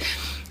weekend.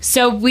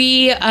 So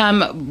we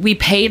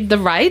paid the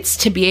rights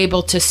to be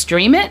able to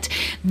stream it.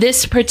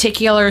 This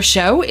particular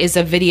show is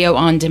a video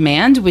on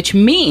demand, which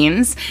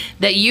means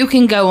that you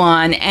can go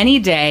on any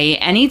day,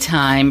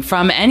 anytime,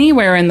 from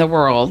anywhere in the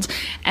world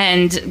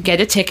and get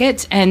a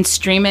ticket and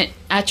stream it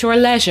at your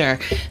leisure.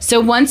 So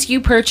once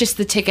you purchase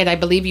the ticket, I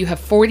believe you have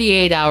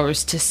 48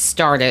 hours to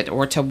start it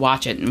or to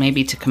watch it,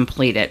 maybe to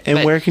complete it.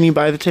 And where can you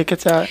buy the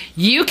tickets at?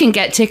 You can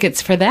get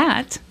tickets for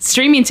that.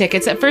 Streaming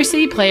tickets at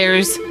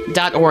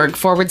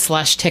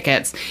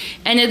firstcityplayers.org/tickets.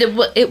 And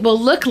it will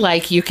look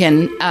like you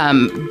can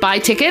buy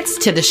tickets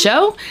to the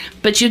show,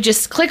 but you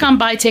just click on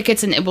buy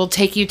tickets and it will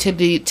take you to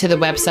the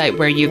website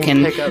where you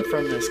can pick up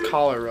from this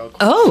caller real quick.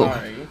 Oh.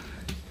 Sorry.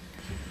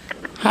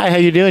 Hi, how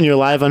you doing? You're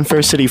live on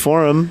First City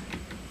Forum.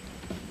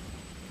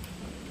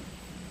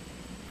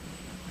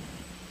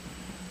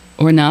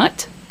 Or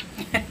not?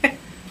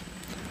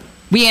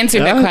 We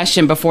answered that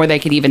question before they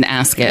could even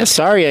ask it.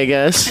 Sorry, I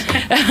guess.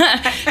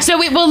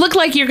 So it will look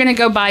like you're going to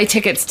go buy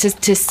tickets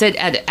to sit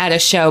at a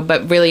show,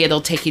 but really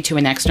it'll take you to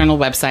an external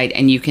website,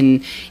 and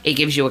it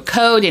gives you a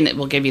code, and it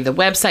will give you the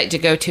website to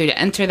go to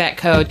enter that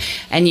code,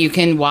 and you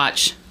can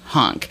watch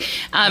Honk.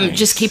 Nice.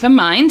 Just keep in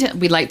mind,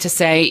 we like to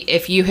say,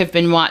 if you have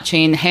been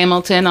watching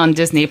Hamilton on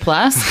Disney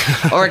Plus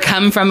or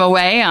Come From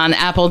Away on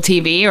Apple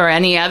TV or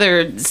any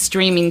other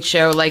streaming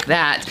show like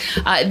that,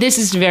 this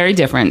is very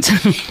different.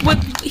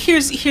 Well,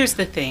 here's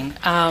the thing.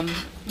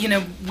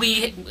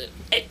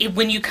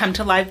 When you come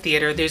to live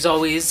theater, there's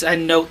always a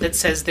note that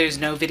says there's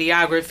no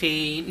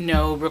videography,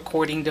 no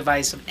recording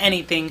device of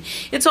anything.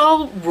 It's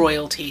all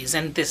royalties,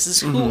 and this is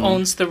who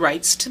owns the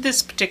rights to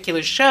this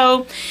particular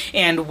show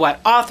and what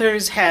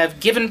authors have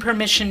given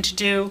permission to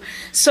do.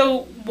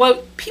 So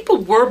what people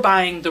were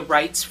buying the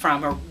rights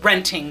from or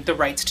renting the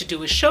rights to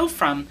do a show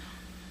from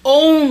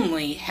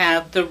only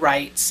have the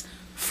rights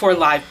for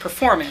live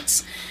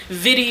performance.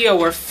 Video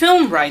or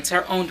film rights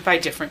are owned by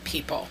different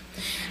people.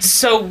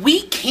 So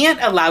we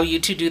can't allow you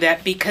to do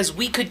that because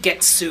we could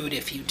get sued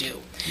if you do.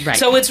 Right.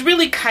 So it's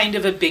really kind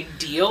of a big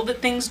deal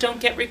that things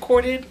don't get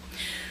recorded.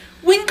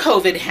 When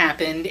COVID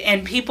happened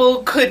and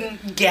people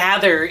couldn't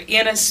gather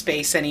in a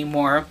space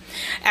anymore,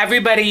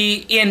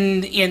 everybody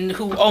in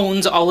who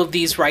owns all of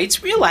these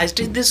rights realized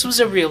this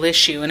was a real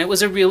issue, and it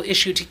was a real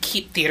issue to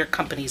keep theater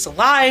companies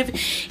alive.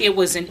 It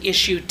was an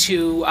issue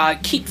to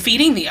keep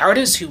feeding the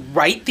artists who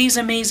write these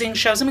amazing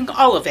shows. I mean,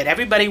 all of it.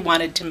 Everybody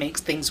wanted to make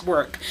things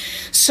work.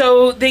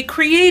 So they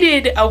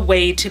created a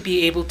way to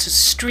be able to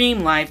stream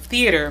live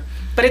theater,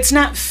 but it's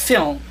not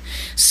film.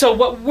 So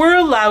what we're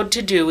allowed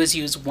to do is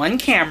use one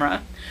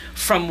camera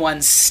from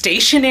one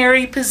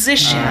stationary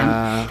position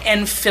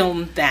and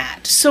film that.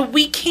 So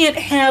we can't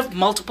have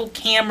multiple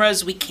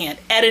cameras, we can't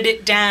edit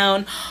it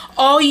down.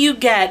 All you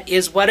get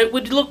is what it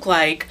would look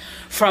like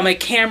from a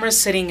camera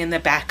sitting in the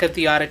back of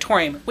the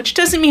auditorium, which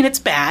doesn't mean it's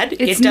bad.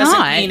 It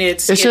doesn't mean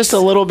it's just a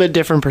little bit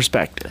different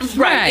perspective.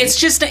 Right.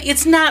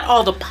 It's not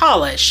all the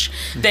polish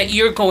that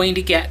you're going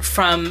to get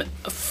from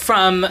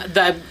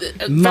the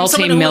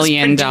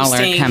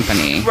multi-million-dollar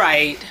company.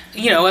 Right.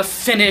 A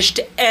finished,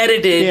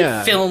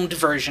 edited, filmed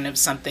version of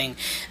something.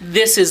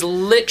 This is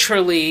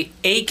literally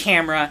a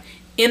camera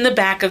in the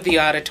back of the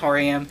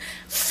auditorium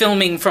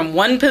filming from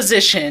one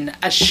position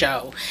a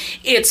show.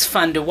 It's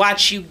fun to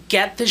watch. You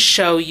get the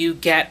show. You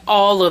get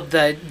all of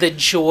the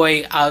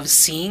joy of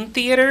seeing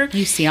theater.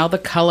 You see all the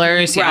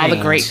colors, see all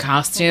the great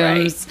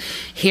costumes,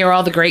 hear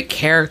all the great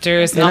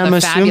characters, and all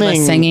the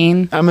fabulous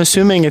singing. I'm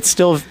assuming it's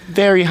still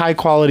very high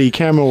quality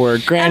camera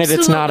work. Granted,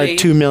 it's not a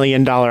 $2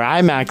 million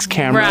IMAX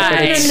camera,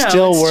 but it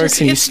still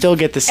works, and you still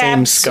get the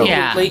same scope.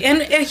 Absolutely.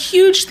 And a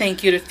huge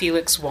thank you to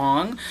Felix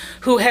Wong,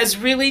 who has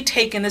really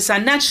taken this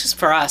on, not just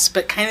for us,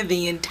 but kind of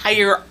the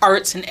entire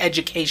arts and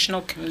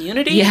educational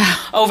community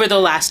over the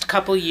last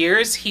couple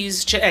years.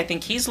 I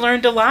think he's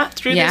learned a lot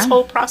through this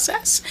whole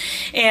process,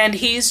 and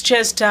he's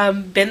just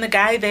been the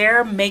guy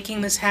there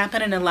making this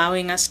happen and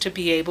allowing us to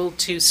be able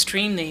to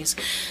stream these.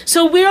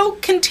 So we'll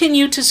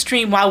continue to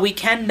stream while we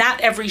can. Not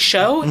every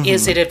show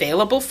is it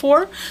available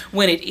for.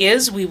 When it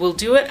is, we will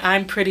do it.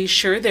 I'm pretty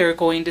sure they're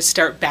going to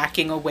start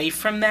backing away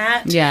from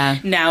that. Yeah.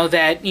 Now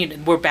that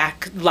we're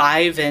back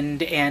live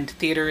and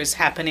theater is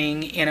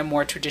happening in a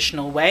more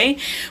traditional way,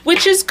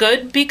 which is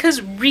good,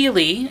 because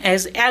really,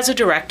 as a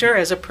director,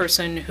 as a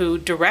person who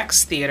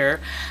directs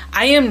theater,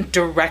 I am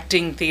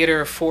directing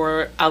theater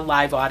for a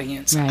live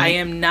audience. Right. I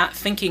am not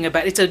thinking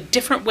about it's a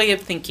different way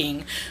of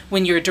thinking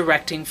when you're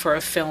directing for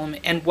a film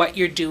and what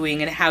you're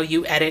doing and how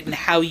you edit and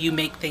how you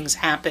make things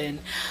happen.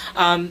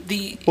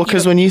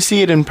 Because when you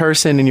see it in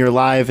person and you're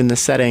live in the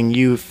setting,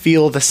 you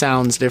feel the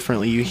sounds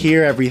differently. You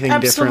hear everything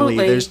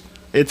differently.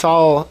 It's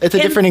a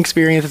different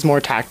experience. It's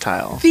more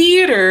tactile.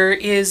 Theater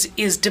is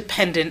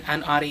dependent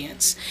on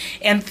audience,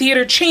 and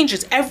theater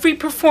changes. Every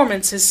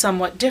performance is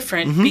somewhat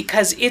different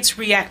because it's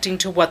reacting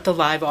to what the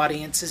live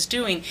audience is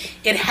doing.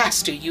 It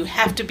has to. You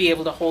have to be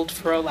able to hold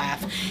for a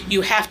laugh.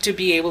 You have to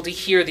be able to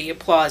hear the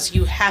applause.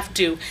 You have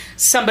to.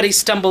 Somebody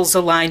stumbles a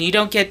line. You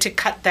don't get to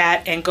cut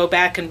that and go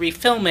back and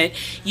refilm it.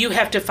 You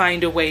have to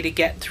find a way to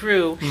get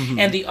through,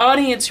 and the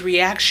audience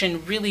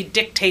reaction really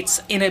dictates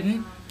in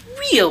a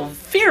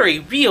very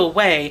real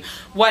way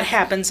what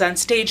happens on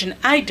stage. And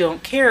I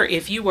don't care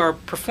if you are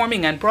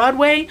performing on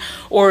Broadway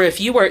or if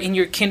you are in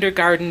your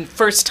kindergarten,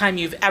 first time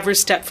you've ever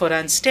stepped foot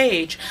on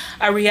stage.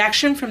 A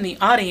reaction from the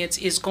audience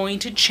is going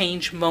to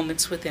change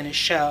moments within a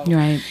show.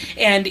 Right.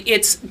 And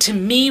it's, to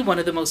me, one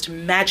of the most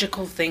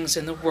magical things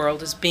in the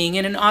world is being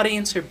in an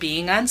audience or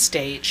being on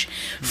stage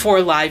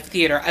for live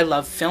theater. I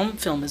love film.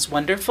 Film is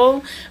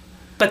wonderful.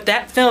 But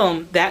that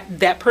film, that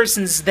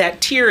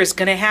tear is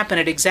going to happen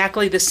at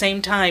exactly the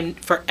same time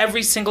for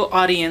every single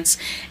audience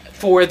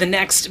for the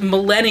next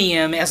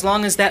millennium, as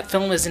long as that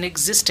film is in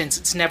existence,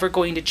 it's never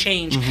going to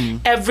change.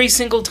 Every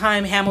single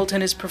time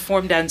Hamilton is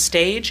performed on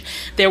stage,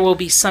 there will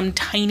be some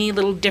tiny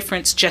little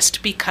difference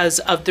just because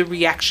of the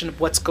reaction of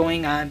what's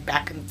going on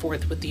back and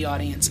forth with the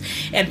audience.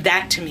 And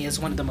that, to me, is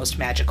one of the most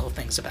magical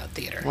things about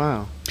theater.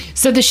 Wow.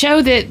 So the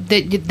show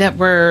that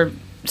we're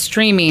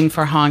streaming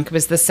for Honk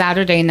was the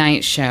Saturday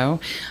night show,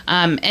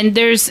 and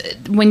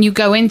when you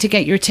go in to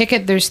get your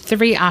ticket, there's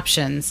 3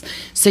 options.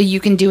 So you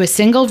can do a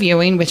single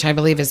viewing, which I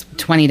believe is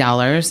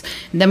 $20.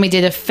 Then we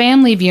did a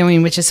family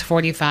viewing, which is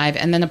 $45,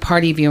 and then a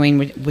party viewing,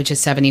 which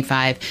is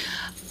 $75.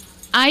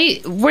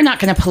 We're not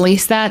going to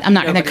police that. I'm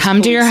not going to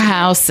come to your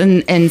house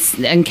and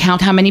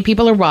count how many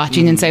people are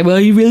watching and say, well,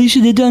 you really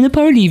should have done a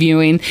party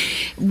viewing.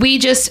 We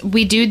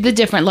do the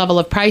different level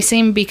of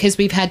pricing because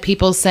we've had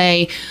people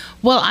say,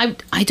 well,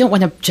 I don't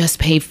want to just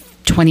pay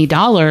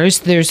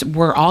 $20.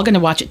 We're all going to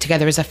watch it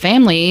together as a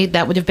family.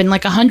 That would have been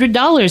like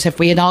 $100 if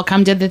we had all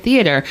come to the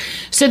theater.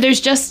 So there's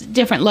just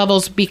different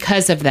levels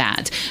because of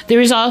that.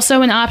 There is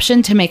also an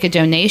option to make a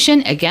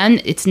donation.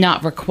 Again, it's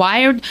not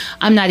required.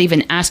 I'm not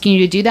even asking you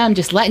to do that. I'm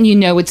just letting you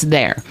know it's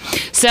there.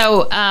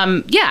 So,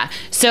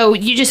 so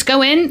you just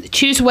go in,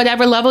 choose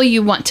whatever level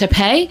you want to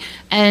pay,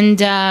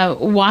 and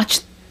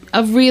watch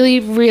a really,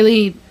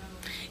 really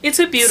It's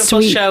a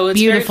beautiful show. It's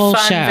beautiful,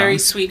 very fun, very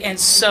sweet, and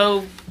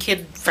so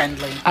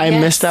kid-friendly. I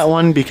missed that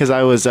one because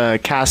I was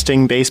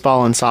casting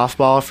baseball and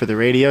softball for the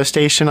radio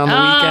station on the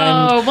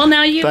weekend. Oh, well,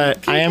 now you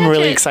But I am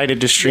really excited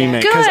to stream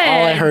it because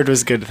all I heard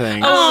was good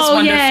things. Oh, it was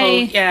wonderful.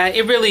 Yay. Yeah,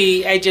 it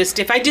really,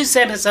 if I do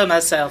say so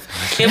myself,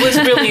 it was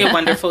really a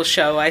wonderful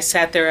show. I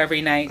sat there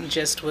every night and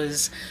just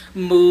was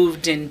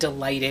moved and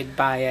delighted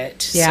by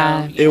it.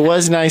 Yeah. So, It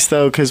was nice,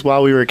 though, because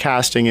while we were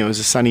casting, it was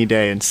a sunny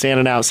day, and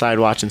standing outside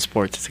watching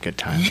sports is a good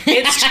time.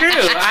 It's true.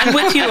 I'm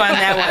with you on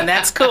that one.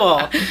 That's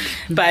cool.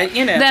 But,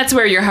 That's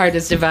where your heart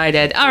is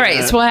divided. All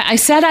right, so I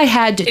said I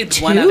had it's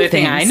two one other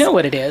thing. things. I know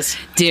what it is.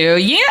 Do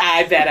you?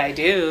 I bet I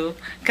do,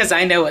 because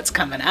I know what's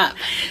coming up.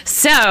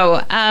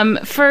 So,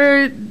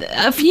 for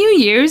a few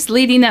years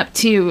leading up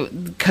to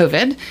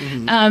COVID,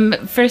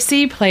 First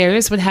City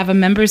Players would have a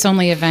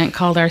members-only event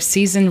called our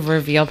Season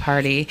Reveal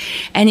Party,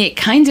 and it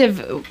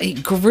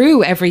it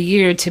grew every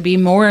year to be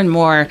more and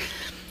more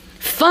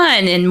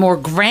fun and more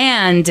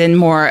grand and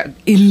more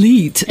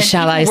elite, And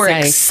shall I we're say.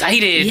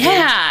 excited.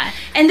 Yeah.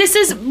 And this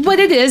is what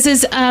it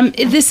is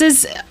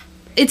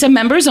it's a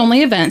members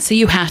only event, so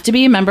you have to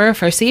be a member of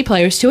First City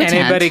Players to attend.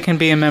 Anybody can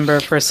be a member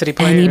of First City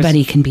Players.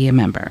 Anybody can be a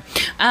member.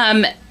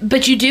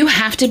 But you do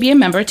have to be a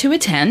member to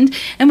attend.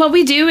 And what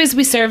we do is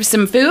we serve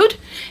some food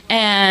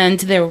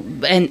and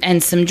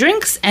some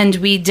drinks, and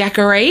we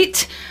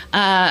decorate.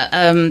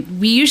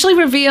 We usually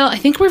reveal, I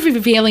think we're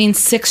revealing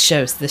 6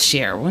 shows this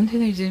year. 1,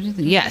 2, 3,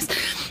 2, yes.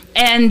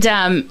 And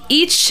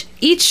each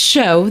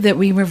show that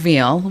we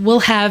reveal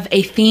will have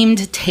a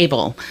themed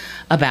table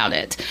about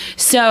it.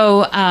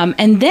 So,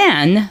 and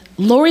then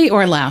Lori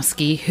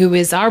Orlowski, who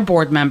is our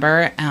board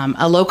member,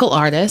 a local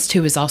artist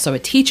who is also a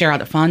teacher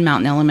out at Fawn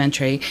Mountain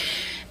Elementary,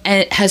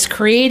 has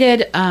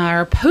created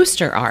our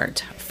poster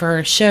art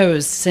for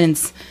shows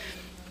since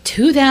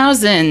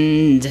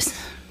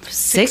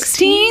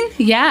 2016.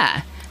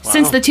 Yeah. Wow.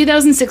 Since the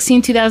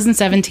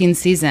 2016-2017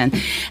 season.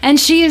 And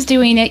she is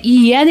doing it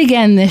yet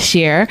again this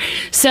year.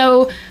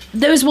 So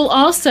those will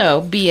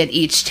also be at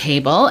each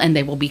table, and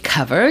they will be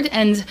covered.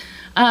 And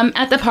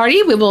at the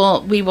party, we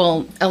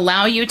will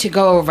allow you to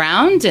go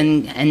around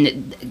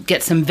and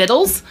get some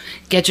victuals,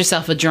 get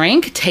yourself a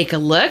drink, take a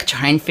look,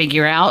 try and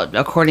figure out,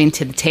 according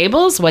to the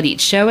tables, what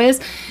each show is.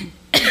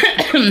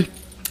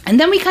 And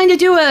then we kind of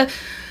do a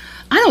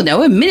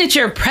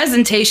miniature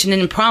presentation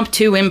and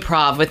impromptu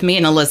improv with me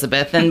and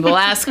Elizabeth, and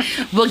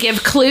we'll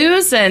give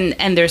clues,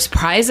 and there's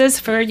prizes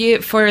for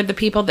the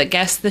people that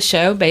guess the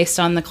show based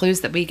on the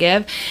clues that we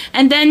give,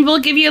 and then we'll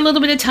give you a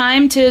little bit of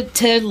time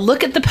to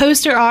look at the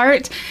poster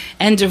art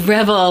and to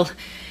revel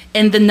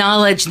in the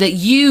knowledge that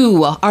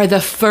you are the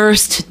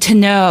first to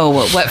know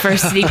what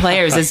First City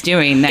Players is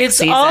doing next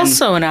season. It's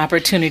also an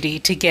opportunity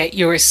to get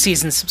your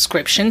season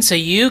subscription, so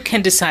you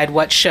can decide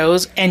what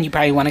shows, and you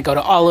probably want to go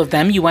to all of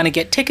them, you want to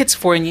get tickets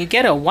for, and you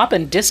get a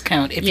whopping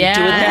discount if you do it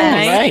that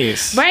way.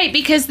 Nice. Right,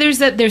 because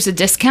there's a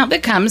discount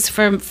that comes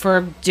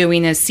for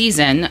doing a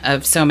season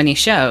of so many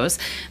shows.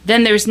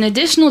 Then there's an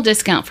additional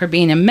discount for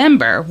being a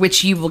member,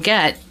 which you will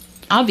get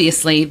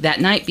obviously that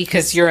night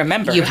because you're a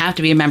member. You have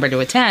to be a member to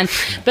attend.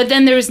 But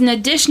then there's an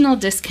additional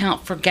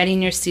discount for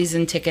getting your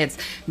season tickets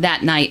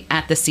that night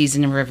at the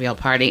season reveal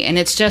party. And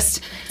it's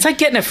like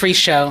getting a free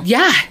show.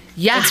 Yeah.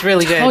 Yeah, it's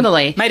really good.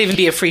 Totally. Might even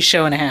be a free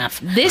show and a half.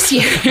 This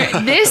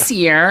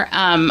year,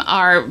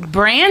 our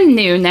brand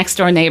new next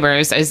door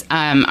neighbors is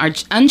our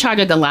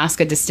Uncharted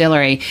Alaska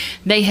Distillery.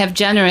 They have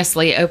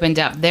generously opened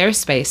up their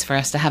space for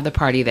us to have the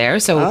party there.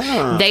 So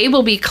they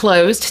will be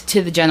closed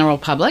to the general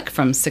public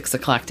from 6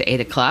 o'clock to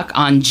 8 o'clock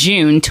on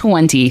June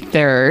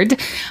 23rd.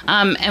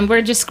 And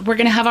we're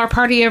going to have our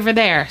party over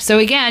there. So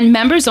again,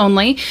 members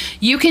only.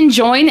 You can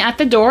join at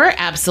the door.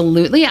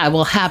 Absolutely. I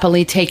will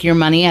happily take your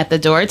money at the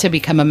door to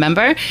become a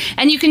member.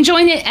 And you can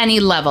join at any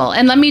level.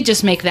 And let me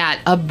just make that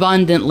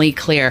abundantly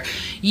clear.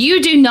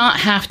 You do not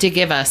have to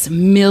give us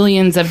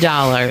millions of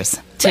dollars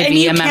to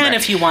be a member. You can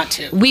if you want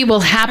to. We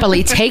will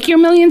happily take your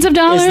millions of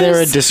dollars. Is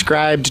there a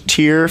described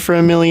tier for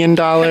 $1 million?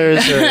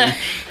 Or?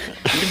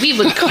 We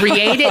would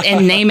create it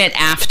and name it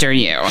after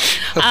you.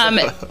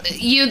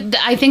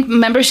 I think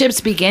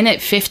memberships begin at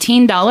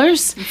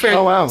 $15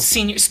 for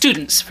senior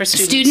students.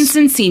 Students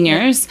and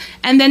seniors,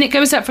 and then it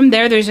goes up from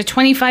there. There's a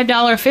 $25,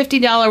 $50,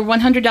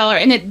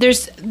 $100,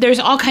 and there's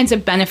all kinds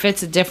of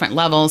benefits at different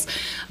levels.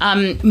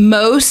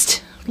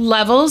 Most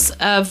levels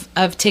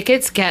of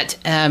tickets get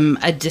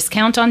a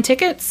discount on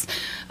tickets.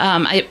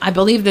 I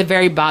believe the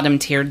very bottom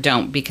tier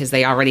don't, because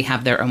they already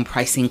have their own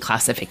pricing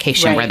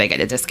classification where they get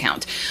a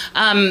discount.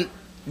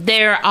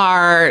 There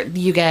are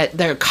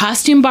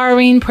costume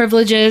borrowing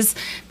privileges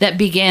that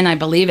begin, I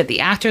believe, at the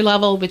actor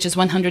level, which is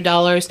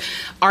 $100.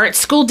 Art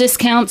school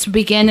discounts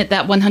begin at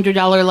that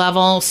 $100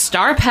 level.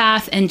 Star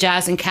Path and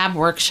Jazz and Cab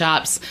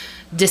workshops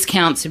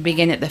discounts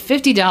begin at the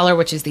 $50,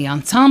 which is the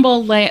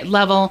ensemble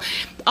level.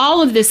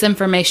 All of this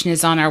information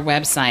is on our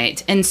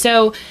website. And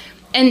so,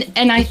 and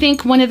I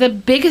think one of the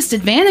biggest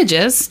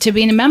advantages to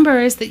being a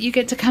member is that you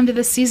get to come to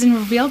the season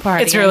reveal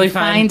party. It's really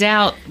fun. Find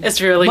out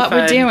what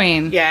we're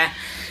doing. Yeah.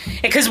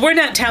 Because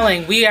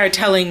we are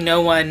telling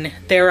no one.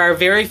 There are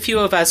very few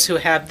of us who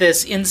have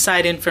this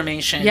inside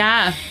information.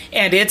 Yeah.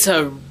 And it's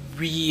a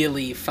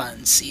really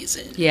fun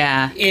season.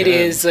 Yeah. It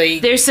is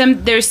like there's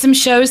some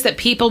shows that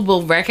people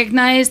will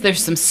recognize.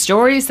 There's some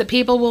stories that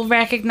people will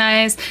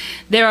recognize.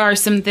 There are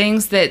some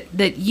things that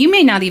you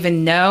may not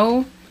even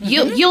know.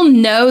 You'll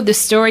know the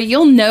story,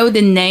 you'll know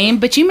the name,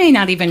 but you may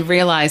not even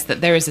realize that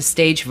there is a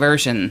stage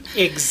version.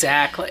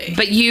 Exactly.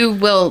 But you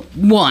will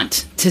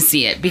want to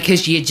see it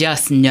because you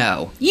just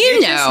know.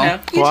 You know.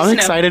 Well, I'm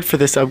excited for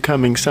this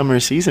upcoming summer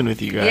season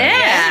with you guys.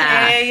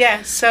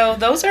 Yeah. So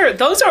those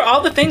are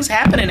all the things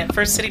happening at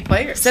First City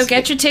Players. So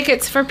get your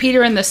tickets for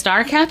Peter and the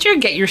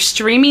Starcatcher. Get your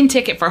streaming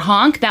ticket for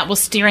Honk. That will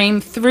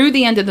stream through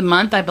the end of the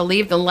month. I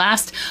believe the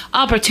last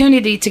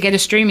opportunity to get a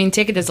streaming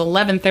ticket is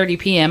 11:30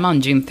 p.m.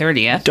 on June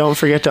 30th. Don't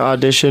forget to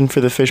audition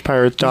for the Fish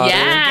Pirate's Daughter.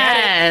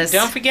 Yes.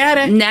 Don't forget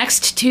it.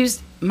 Next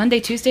Tuesday,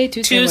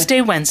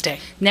 Wednesday.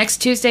 Next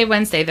Tuesday,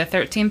 Wednesday, the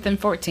 13th and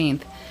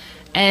 14th.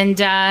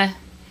 And,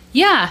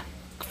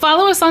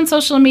 follow us on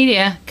social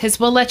media, because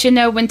we'll let you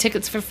know when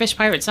tickets for Fish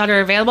Pirate's Daughter are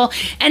available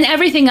and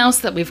everything else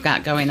that we've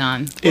got going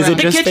on. Is it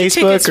just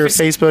Facebook or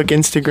Facebook,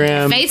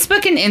 Instagram?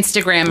 Facebook and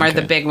Instagram are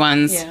the big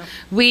ones.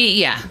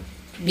 Yeah.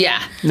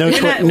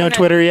 No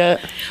Twitter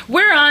yet?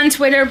 We're on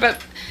Twitter,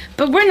 but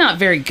we're not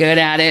very good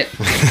at it.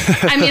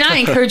 I mean, I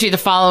encourage you to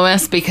follow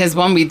us, because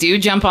when we do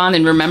jump on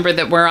and remember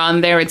that we're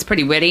on there, it's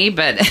pretty witty,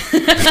 but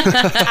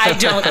I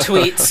don't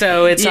tweet,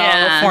 so it's all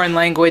a foreign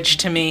language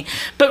to me.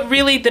 But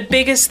really, the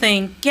biggest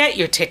thing, get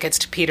your tickets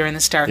to Peter and the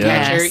Starcatcher.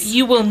 Yes.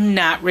 You will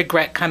not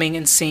regret coming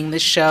and seeing the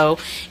show.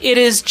 It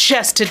is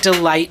just a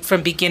delight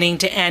from beginning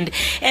to end.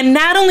 And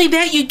not only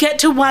that, you get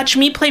to watch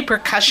me play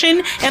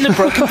percussion and the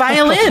broken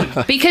violin.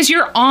 Because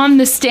you're on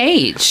the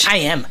stage. I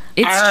am.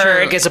 It's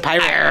true. As a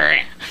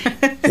pirate.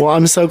 Well,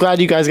 I'm so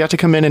glad you guys got to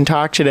come in and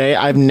talk today.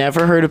 I've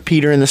never heard of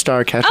Peter and the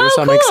Starcatcher,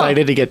 so I'm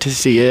excited to get to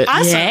see it.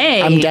 Awesome.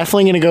 Yay. I'm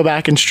definitely going to go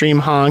back and stream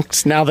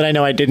Honks now that I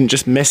know I didn't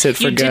just miss it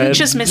for good. You didn't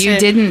just miss it. You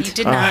didn't. You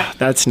did not.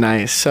 That's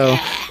nice. So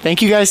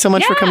thank you guys so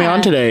much for coming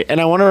on today.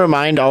 And I want to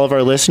remind all of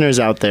our listeners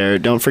out there,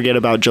 don't forget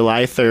about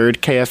July 3rd,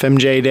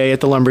 KFMJ Day at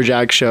the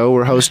Lumberjack Show.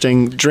 We're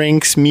hosting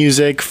drinks,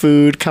 music,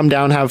 food. Come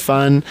down, have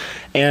fun.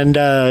 And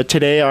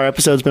today our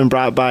episode's been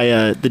brought by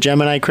the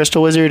Gemini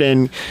Crystal Wizard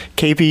and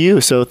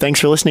KPU. So thanks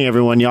for listening,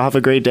 everyone. Y'all have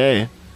a great day.